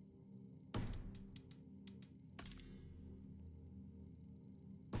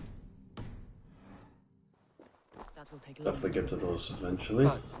will take Definitely get to those eventually.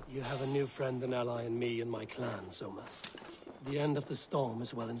 But you have a new friend and ally in me and my clan, Soma. The end of the storm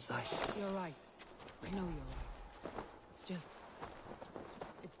is well in sight. You're right. I know you're right. It's just...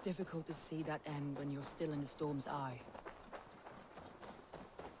 it's difficult to see that end when you're still in the storm's eye.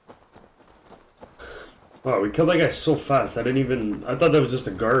 Wow, we killed that guy so fast. I thought that was just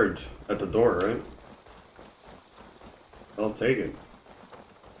a guard at the door, right? I'll take it.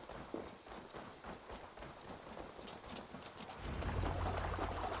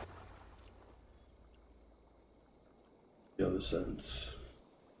 The other sense.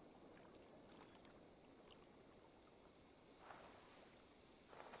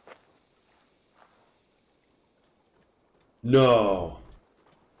 No.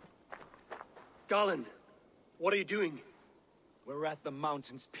 Garland, what are you doing? We're at the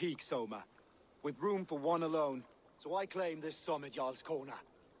mountain's peak, Soma. With room for one alone. So I claim this summit, Jarl's Corner.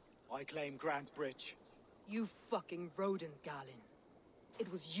 I claim Grant Bridge. You fucking rodent, Galen.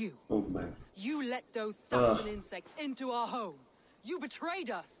 It was you. Oh man. You let those Saxon insects into our home. You betrayed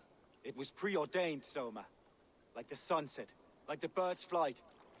us. It was preordained, Soma. Like the sunset. Like the bird's flight.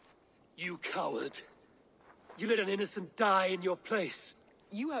 You coward. You let an innocent die in your place.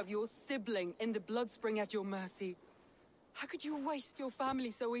 You have your sibling in the bloodspring at your mercy. How could you waste your family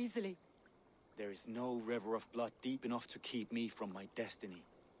so easily? There is no river of blood deep enough to keep me from my destiny.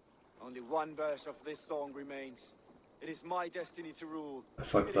 Only one verse of this song remains. It is my destiny to rule. I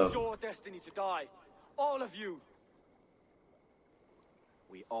fucked It up. is your destiny to die. All of you.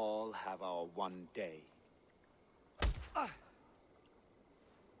 We all have our one day.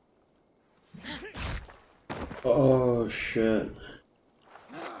 Oh shit.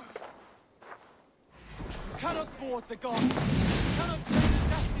 Cannot thwart the gods. Cannot change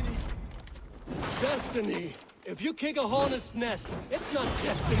destiny. Destiny? If you kick a hornet's nest, it's not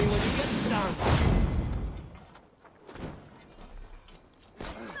destiny when you get stung.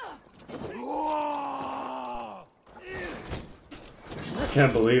 I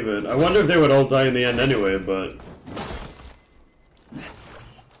can't believe it. I wonder if they would all die in the end anyway, but...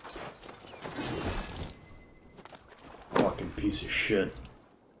 Fucking piece of shit.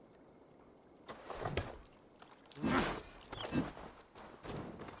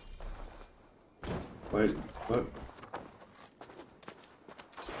 Wait, what?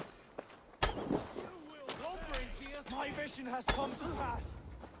 My vision has come to pass.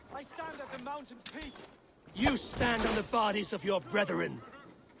 I stand at the mountain's peak. You stand on the bodies of your brethren.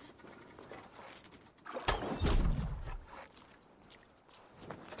 I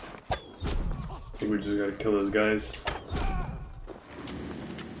think we just gotta kill those guys.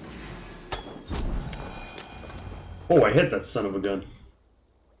 Oh, I hit that son of a gun.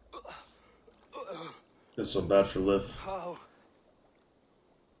 This is so bad for Lith. How?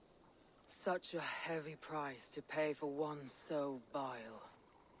 Such a heavy price to pay for one so vile.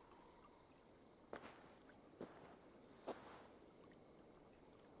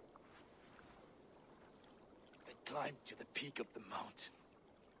 I climbed to the peak of the mountain.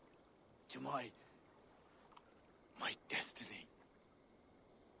 To my destiny.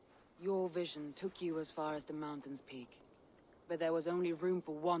 Your vision took you as far as the mountain's peak, but there was only room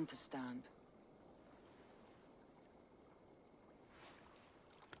for one to stand.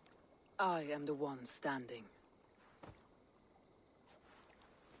 I am the one standing.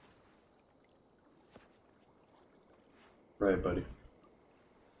 Right, buddy.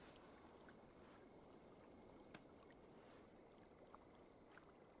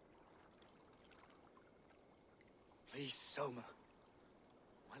 Please, Soma.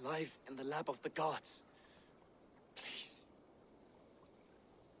 My life in the lap of the gods. Please.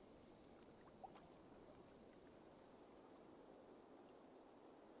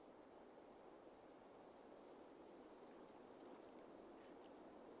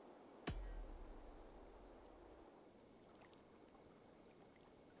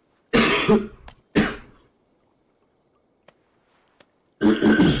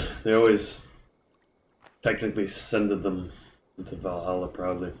 They always technically sended them into Valhalla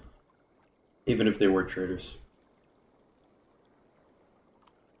proudly, even if they were traitors.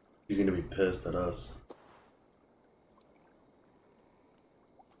 He's gonna be pissed at us.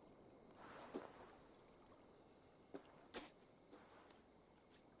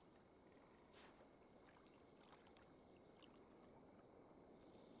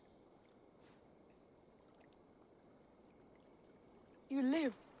 You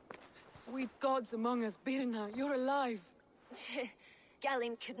live. Sweet gods among us, Birna, you're alive.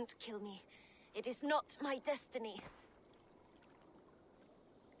 Galen couldn't kill me. It is not my destiny.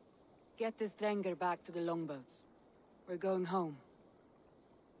 Get this Drenger back to the longboats. We're going home.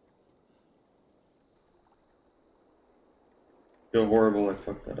 Feel horrible I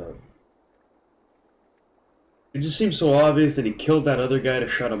fucked that up. It just seems so obvious that he killed that other guy to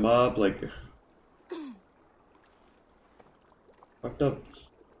shut him up, like... fucked up.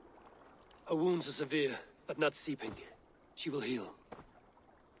 Her wounds are severe, but not seeping. She will heal.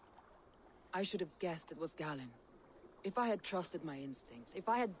 I should have guessed it was Galen. If I had trusted my instincts, if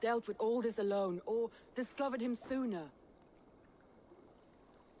I had dealt with all this alone, or discovered him sooner.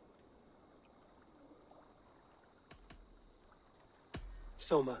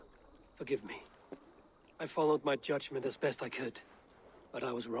 Soma, forgive me. I followed my judgment as best I could, but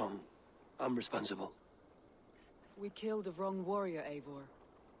I was wrong. I'm responsible. We killed the wrong warrior, Eivor.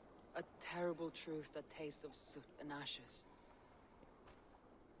 A terrible truth that tastes of soot and ashes.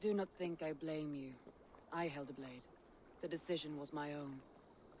 Do not think I blame you. I held the blade. The decision was my own.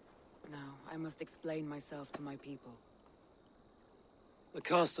 Now, I must explain myself to my people. The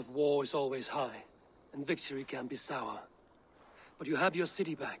cost of war is always high, and victory can be sour. But you have your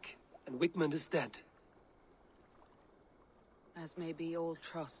city back, and Wickman is dead. As may be all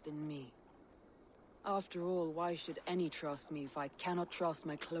trust in me. After all, why should any trust me if I cannot trust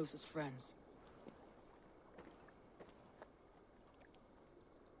my closest friends?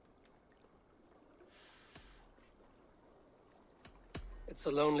 It's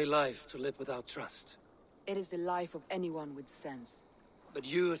a lonely life to live without trust. It is the life of anyone with sense. But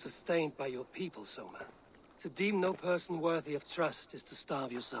you are sustained by your people, Soma. To deem no person worthy of trust is to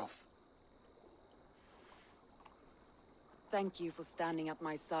starve yourself. Thank you for standing at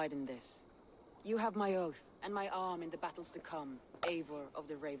my side in this. You have my oath, and my arm in the battles to come, Eivor of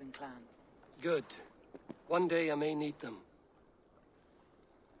the Raven clan. Good. One day I may need them.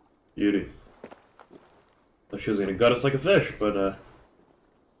 Beauty. Thought she was gonna gut us like a fish, but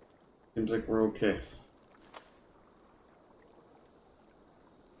seems like we're okay.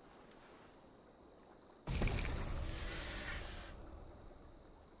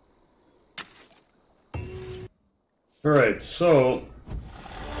 Alright, so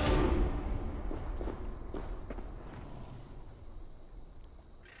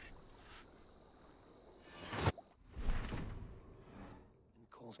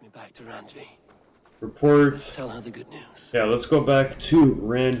Me back to Randvi. Report. Let's tell her the good news. Yeah, let's go back to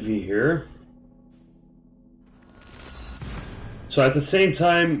Randvi here. So at the same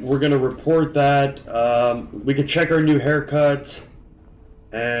time, we're gonna report that we can check our new haircut,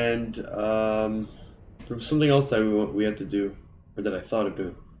 and there was something else that we had to do, or that I thought of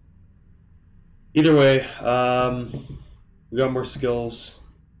doing. Either way, we got more skills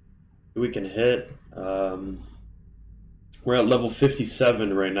we can hit. We're at level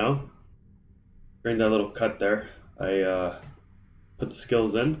 57 right now. During that little cut there, I put the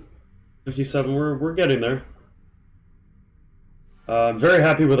skills in. 57, we're getting there. I'm very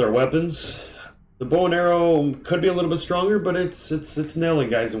happy with our weapons. The bow and arrow could be a little bit stronger, but it's nailing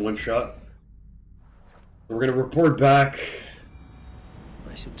guys in one shot. We're gonna report back.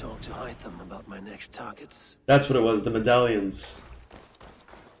 I should talk to Hytham about my next targets. That's what it was, the medallions.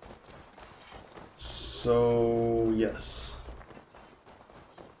 So yes.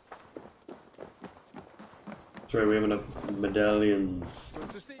 That's right, we have enough medallions.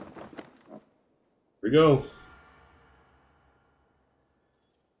 Here we go.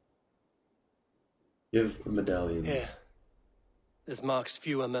 Give medallions. Here. This marks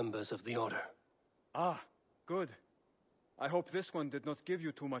fewer members of the Order. Ah, good. I hope this one did not give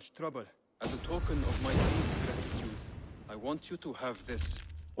you too much trouble. As a token of my deep gratitude, I want you to have this.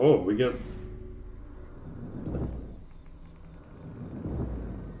 Oh, we get...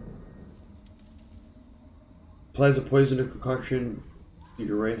 Applies a poison to concoction to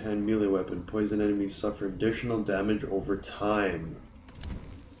your right hand melee weapon. Poison enemies suffer additional damage over time.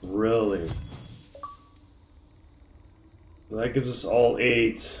 Really? Well, that gives us all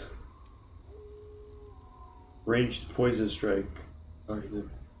 8. Ranged poison strike. Okay.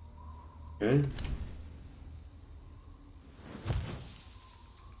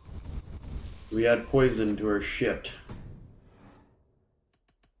 We add poison to our shit.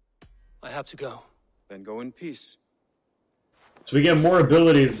 I have to go. Then go in peace. So we get more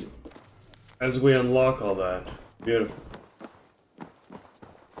abilities as we unlock all that. Beautiful.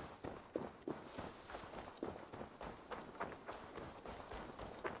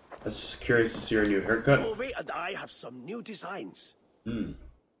 I was just curious to see our new haircut. Ove and I have some new designs. Sure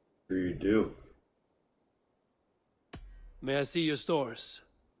you do. May I see your stores?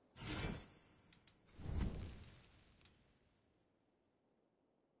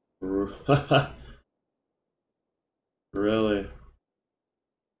 Really?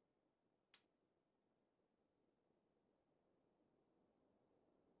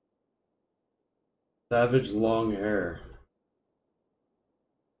 Savage long hair.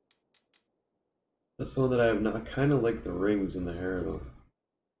 That's the one that I have not. I kind of like the rings in the hair though.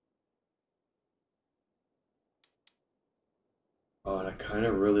 Oh, and I kind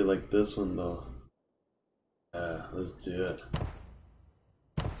of really like this one though. Yeah, let's do it.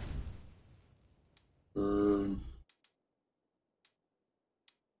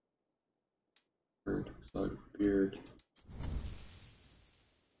 Exotic beard.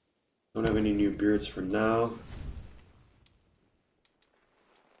 Don't have any new beards for now.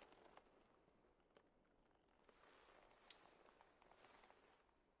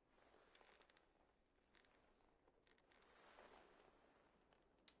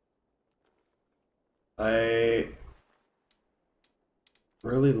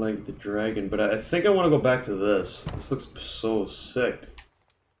 Really like the dragon, but I think I want to go back to this. This looks so sick.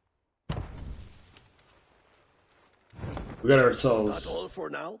 We got ourselves That's all for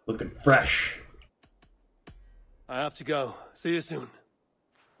now. looking fresh. I have to go. See you soon.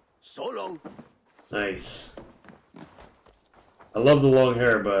 So long. Nice. I love the long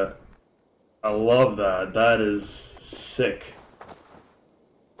hair, but I love that. That is sick.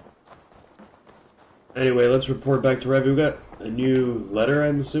 Anyway, let's report back to Ravi. We got a new letter,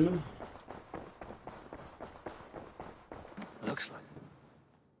 I'm assuming. Looks like.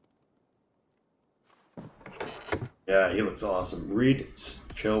 Yeah, he looks awesome. Read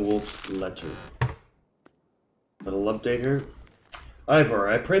Chaelwolf's letter. Little update here.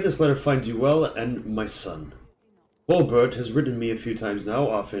 Eivor, I pray this letter finds you well and my son. Holbert has written me a few times now,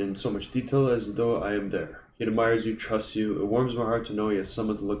 often in so much detail as though I am there. He admires you, trusts you. It warms my heart to know he has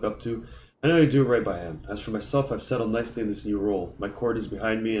someone to look up to. I know you do right by him. As for myself, I've settled nicely in this new role. My court is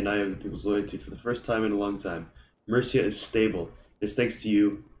behind me, and I have the people's loyalty for the first time in a long time. Mercia is stable. It's thanks to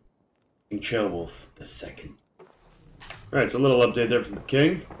you, King Chaelwolf II. Alright, so a little update there from the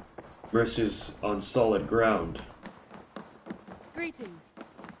king. Mercia's on solid ground. Greetings.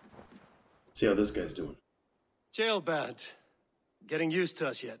 See how this guy's doing. Jailbird. Getting used to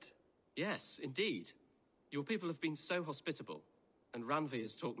us yet? Yes, indeed. Your people have been so hospitable, and Randvi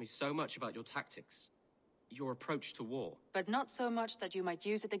has taught me so much about your tactics, your approach to war. But not so much that you might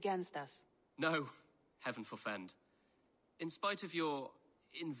use it against us. No, heaven forfend. In spite of your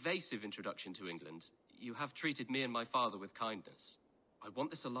invasive introduction to England, you have treated me and my father with kindness. I want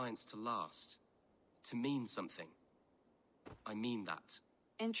this alliance to last, to mean something. I mean that.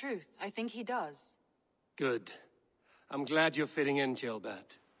 In truth, I think he does. Good. I'm glad you're fitting in,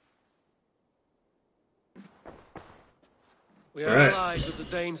 Jailbird. We are allied with the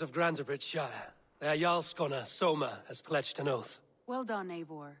Danes of Grandabridgeshire. Their Jarl Skona, Soma, has pledged an oath. Well done,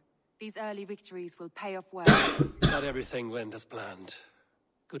 Eivor. These early victories will pay off well. Not everything went as planned.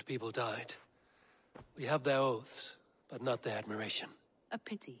 Good people died. We have their oaths, but not their admiration. A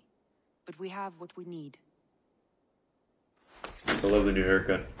pity. But we have what we need. I love the new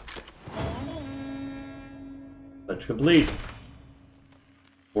haircut. Touch complete.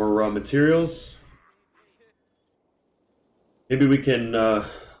 More raw materials. Maybe we can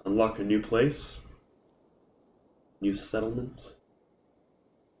unlock a new place. New settlement.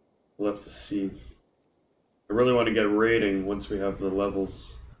 We'll have to see. I really want to get raiding once we have the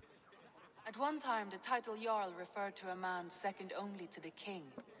levels. At one time, the title Jarl referred to a man second only to the king.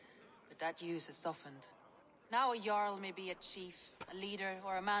 But that use has softened. Now a Jarl may be a chief, a leader,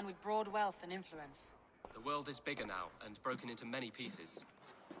 or a man with broad wealth and influence. The world is bigger now, and broken into many pieces.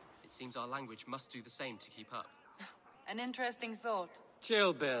 It seems our language must do the same to keep up. An interesting thought.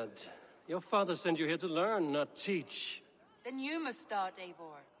 Jailbird, your father sent you here to learn, not teach. Then you must start,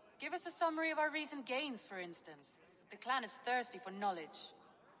 Eivor. Give us a summary of our recent gains, for instance. The clan is thirsty for knowledge.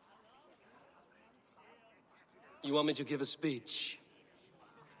 You want me to give a speech?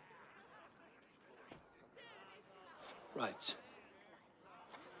 Right.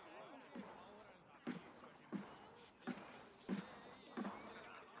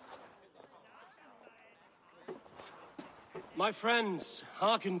 My friends,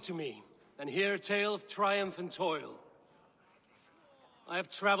 hearken to me, and hear a tale of triumph and toil. I have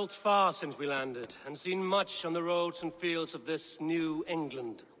traveled far since we landed, and seen much on the roads and fields of this new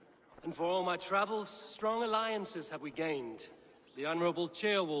England. And for all my travels, strong alliances have we gained. The Honorable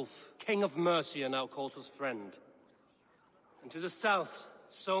Chaelwolf, King of Mercia, now calls us friend. And to the south,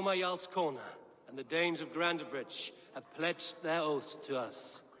 Soma Jarl Skona and the Danes of Grandabridge have pledged their oath to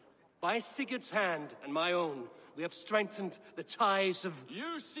us. By Sigurd's hand and my own, we have strengthened the ties of...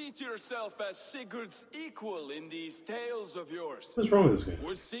 You see to yourself as Sigurd's equal in these tales of yours. What's wrong with this guy?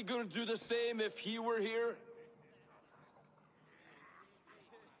 Would Sigurd do the same if he were here?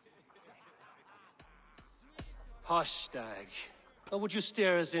 Hush, Dag. Or would you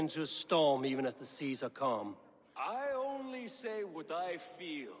steer us into a storm even as the seas are calm? I only say what I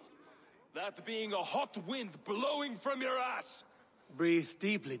feel. That being a hot wind blowing from your ass. Breathe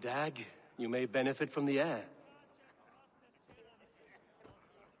deeply, Dag. You may benefit from the air.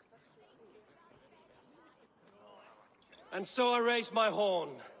 And so I raise my horn.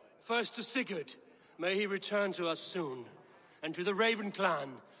 First to Sigurd. May he return to us soon. And to the Raven clan,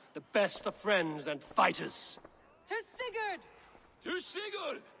 the best of friends and fighters. To Sigurd! To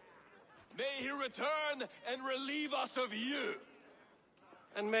Sigurd! May he return and relieve us of you!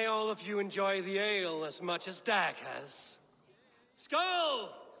 And may all of you enjoy the ale as much as Dag has.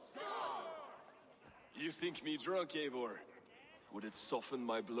 Skull! You think me drunk, Eivor? Would it soften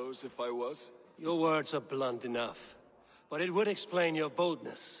my blows if I was? Your words are blunt enough. but it would explain your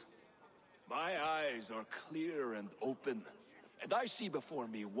boldness. My eyes are clear and open, and I see before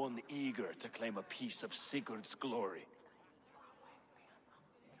me one eager to claim a piece of Sigurd's glory.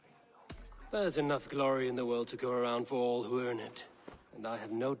 There's enough glory in the world to go around for all who earn it, and I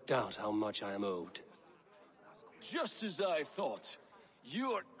have no doubt how much I am owed. Just as I thought.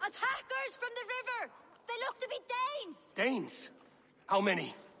 You're... Attackers from the river! They look to be Danes! Danes? How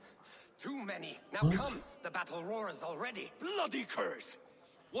many? Too many. Now come, the battle roars already. Bloody curse!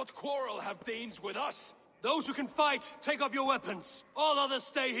 What quarrel have Danes with us? Those who can fight, take up your weapons. All others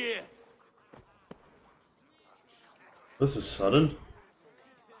stay here. This is sudden.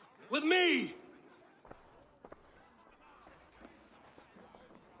 With me!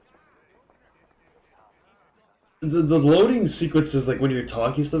 The loading sequences, like when you're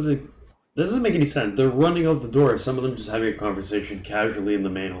talking stuff, like, doesn't make any sense. They're running out the door, some of them just having a conversation casually in the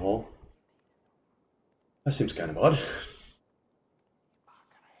main hall. That seems kind of odd.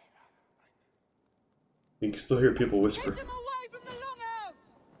 You can still hear people whisper.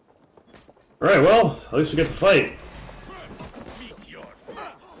 Alright, well, at least we get to fight.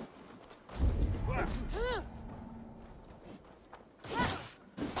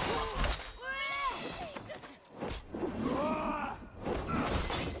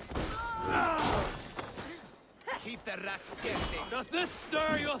 Keep the rats guessing. Does this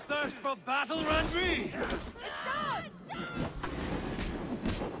stir your thirst for battle, Randry? It does!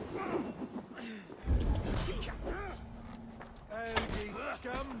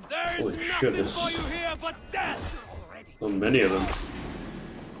 There is Holy nothing shit, this... for you here but death! So many of them.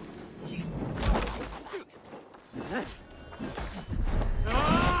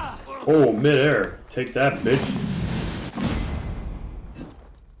 Oh, midair. Take that, bitch.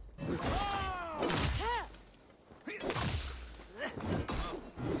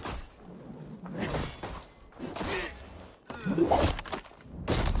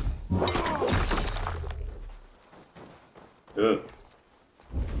 Good.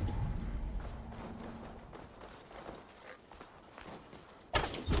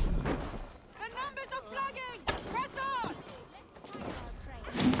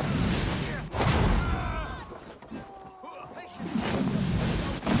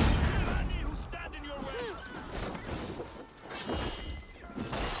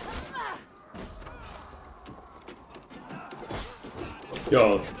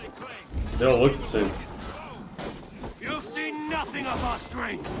 Yo, they all look the same. You've seen nothing of our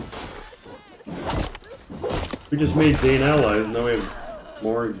strength. We just made Dane allies, and now we have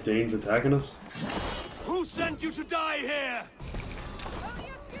more Danes attacking us. Who sent you to die here?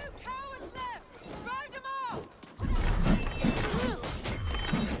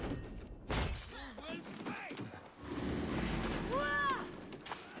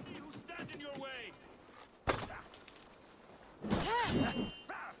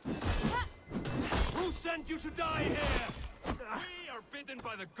 Who sent you to die here? We are bidden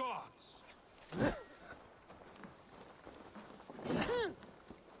by the gods.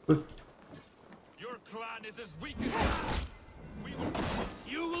 Your clan is as weak as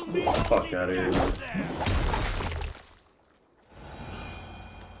you will meet. Fuck out of here.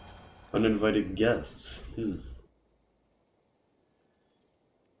 Uninvited guests.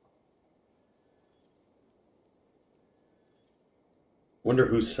 Wonder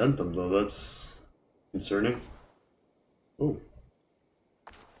who sent them though, that's concerning. Oh.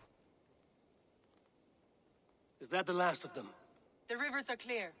 Is that the last of them? The rivers are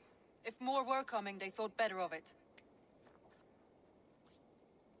clear. If more were coming, they thought better of it.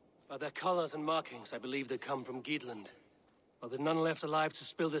 By their colors and markings, I believe they come from Geatland. But with none left alive to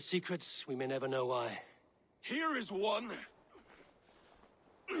spill their secrets, we may never know why. Here is one.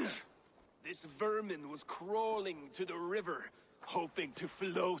 This vermin was crawling to the river, hoping to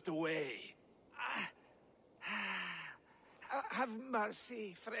float away. Have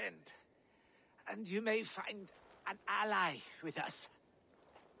mercy, friend. And you may find an ally with us.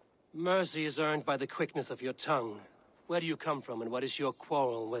 Mercy is earned by the quickness of your tongue. Where do you come from, and what is your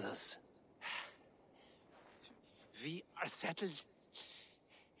quarrel with us? We are settled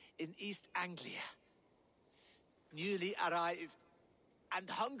in East Anglia. Newly arrived and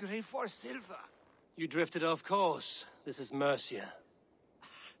hungry for silver. You drifted off course. This is Mercia.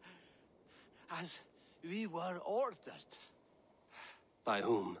 As we were ordered. By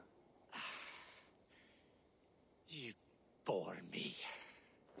whom? You bore me.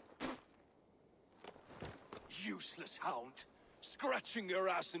 Useless hound. Scratching your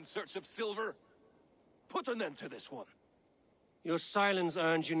ass in search of silver. Put an end to this one. Your silence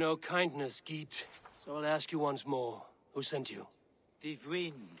earned you no kindness, Geet. So I'll ask you once more. Who sent you? The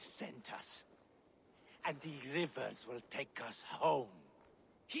wind sent us. and the rivers will take us home.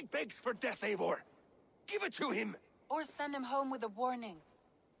 He begs for death, Eivor. Give it to him! Or send him home with a warning.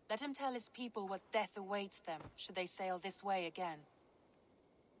 Let him tell his people what death awaits them, should they sail this way again.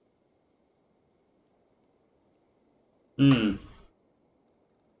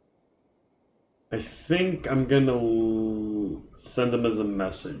 I think I'm gonna send him as a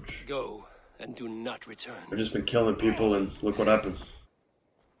message. Go, and do not return. I've just been killing people, and look what happened.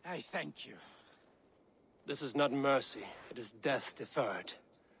 I thank you. This is not mercy, it is death deferred.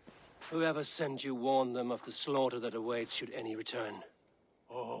 Whoever sent you warned them of the slaughter that awaits should any return.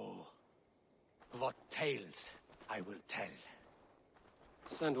 Oh, what tales I will tell.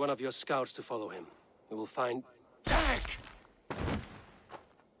 Send one of your scouts to follow him. We will find... Back!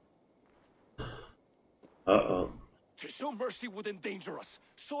 Uh-oh. To show mercy would endanger us,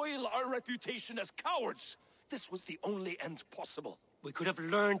 soil our reputation as cowards. This was the only end possible. We could have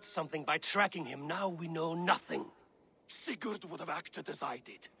learned something by tracking him. Now we know nothing. Sigurd would have acted as I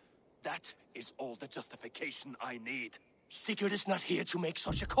did. That is all the justification I need. Sigurd is not here to make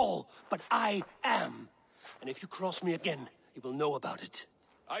such a call, but I am. And if you cross me again, he will know about it.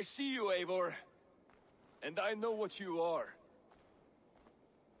 I see you, Eivor. And I know what you are.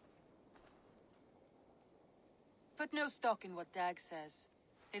 Put no stock in what Dag says.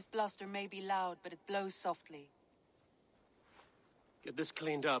 His bluster may be loud, but it blows softly. Get this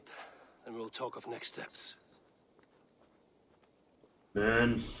cleaned up, and we'll talk of next steps.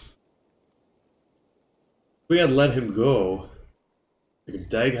 Man. If we had let him go, like if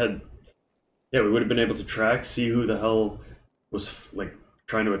Dag had... Yeah, we would have been able to track, see who the hell was, like,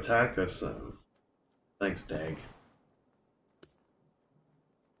 trying to attack us. Thanks, Dag.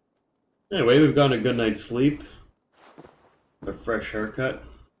 Anyway, we've gotten a good night's sleep. A fresh haircut.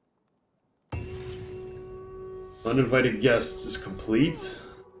 Uninvited guests is complete.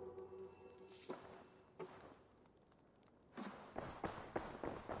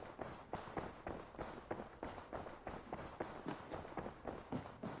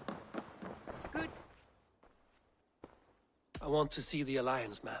 Good. I want to see the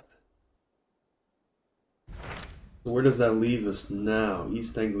Alliance map. So where does that leave us now?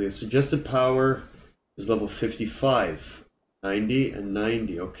 East Anglia. Suggested power is level 55. 90 and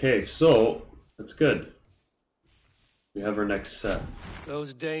 90. Okay, so that's good. We have our next set.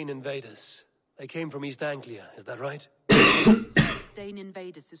 Those Dane invaders. They came from East Anglia, is that right? Dane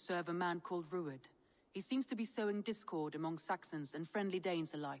invaders who serve a man called Rued. He seems to be sowing discord among Saxons and friendly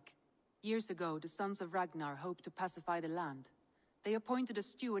Danes alike. Years ago, the sons of Ragnar hoped to pacify the land. They appointed a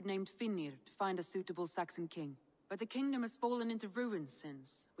steward named Finnir to find a suitable Saxon king. But the kingdom has fallen into ruins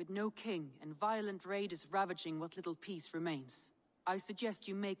since, with no king and violent raiders ravaging what little peace remains. I suggest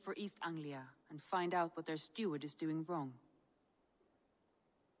you make for East Anglia and find out what their steward is doing wrong.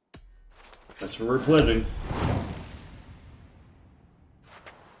 That's where we're pledging.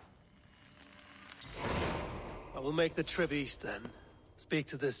 I will make the trip east then. Speak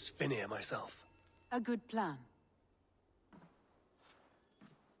to this Finnir myself. A good plan.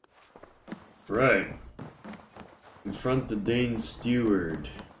 Right. Confront the Dane steward.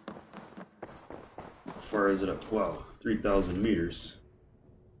 How far is it up? Wow, 3,000 meters.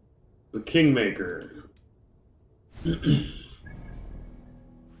 The Kingmaker.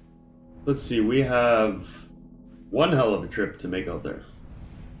 Let's see, we have one hell of a trip to make out there.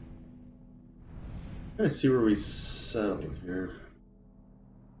 I'm trying to see where we settle here.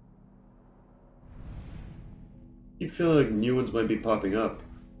 I keep feeling like new ones might be popping up.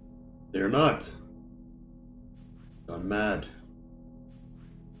 They're not. Gone mad.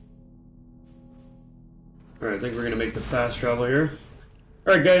 Alright, I think we're gonna make the fast travel here.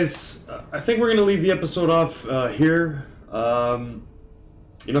 Alright guys, I think we're gonna leave the episode off here.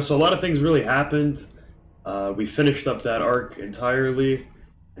 You know, so a lot of things really happened. We finished up that arc entirely.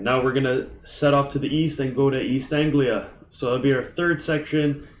 And now we're gonna set off to the east and go to East Anglia. So that'll be our third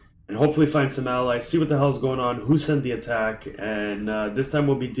section. And hopefully find some allies, see what the hell's going on, who sent the attack. And this time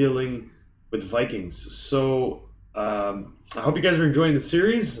we'll be dealing with Vikings. So... I hope you guys are enjoying the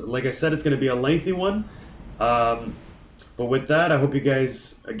series. Like I said, it's going to be a lengthy one. But with that, I hope you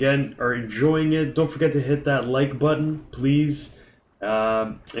guys, again, are enjoying it. Don't forget to hit that like button, please.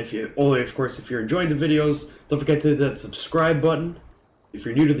 If you, only, of course, if you're enjoying the videos, don't forget to hit that subscribe button if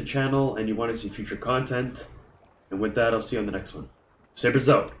you're new to the channel and you want to see future content. And with that, I'll see you on the next one.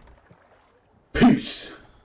 Sabrez out. Peace!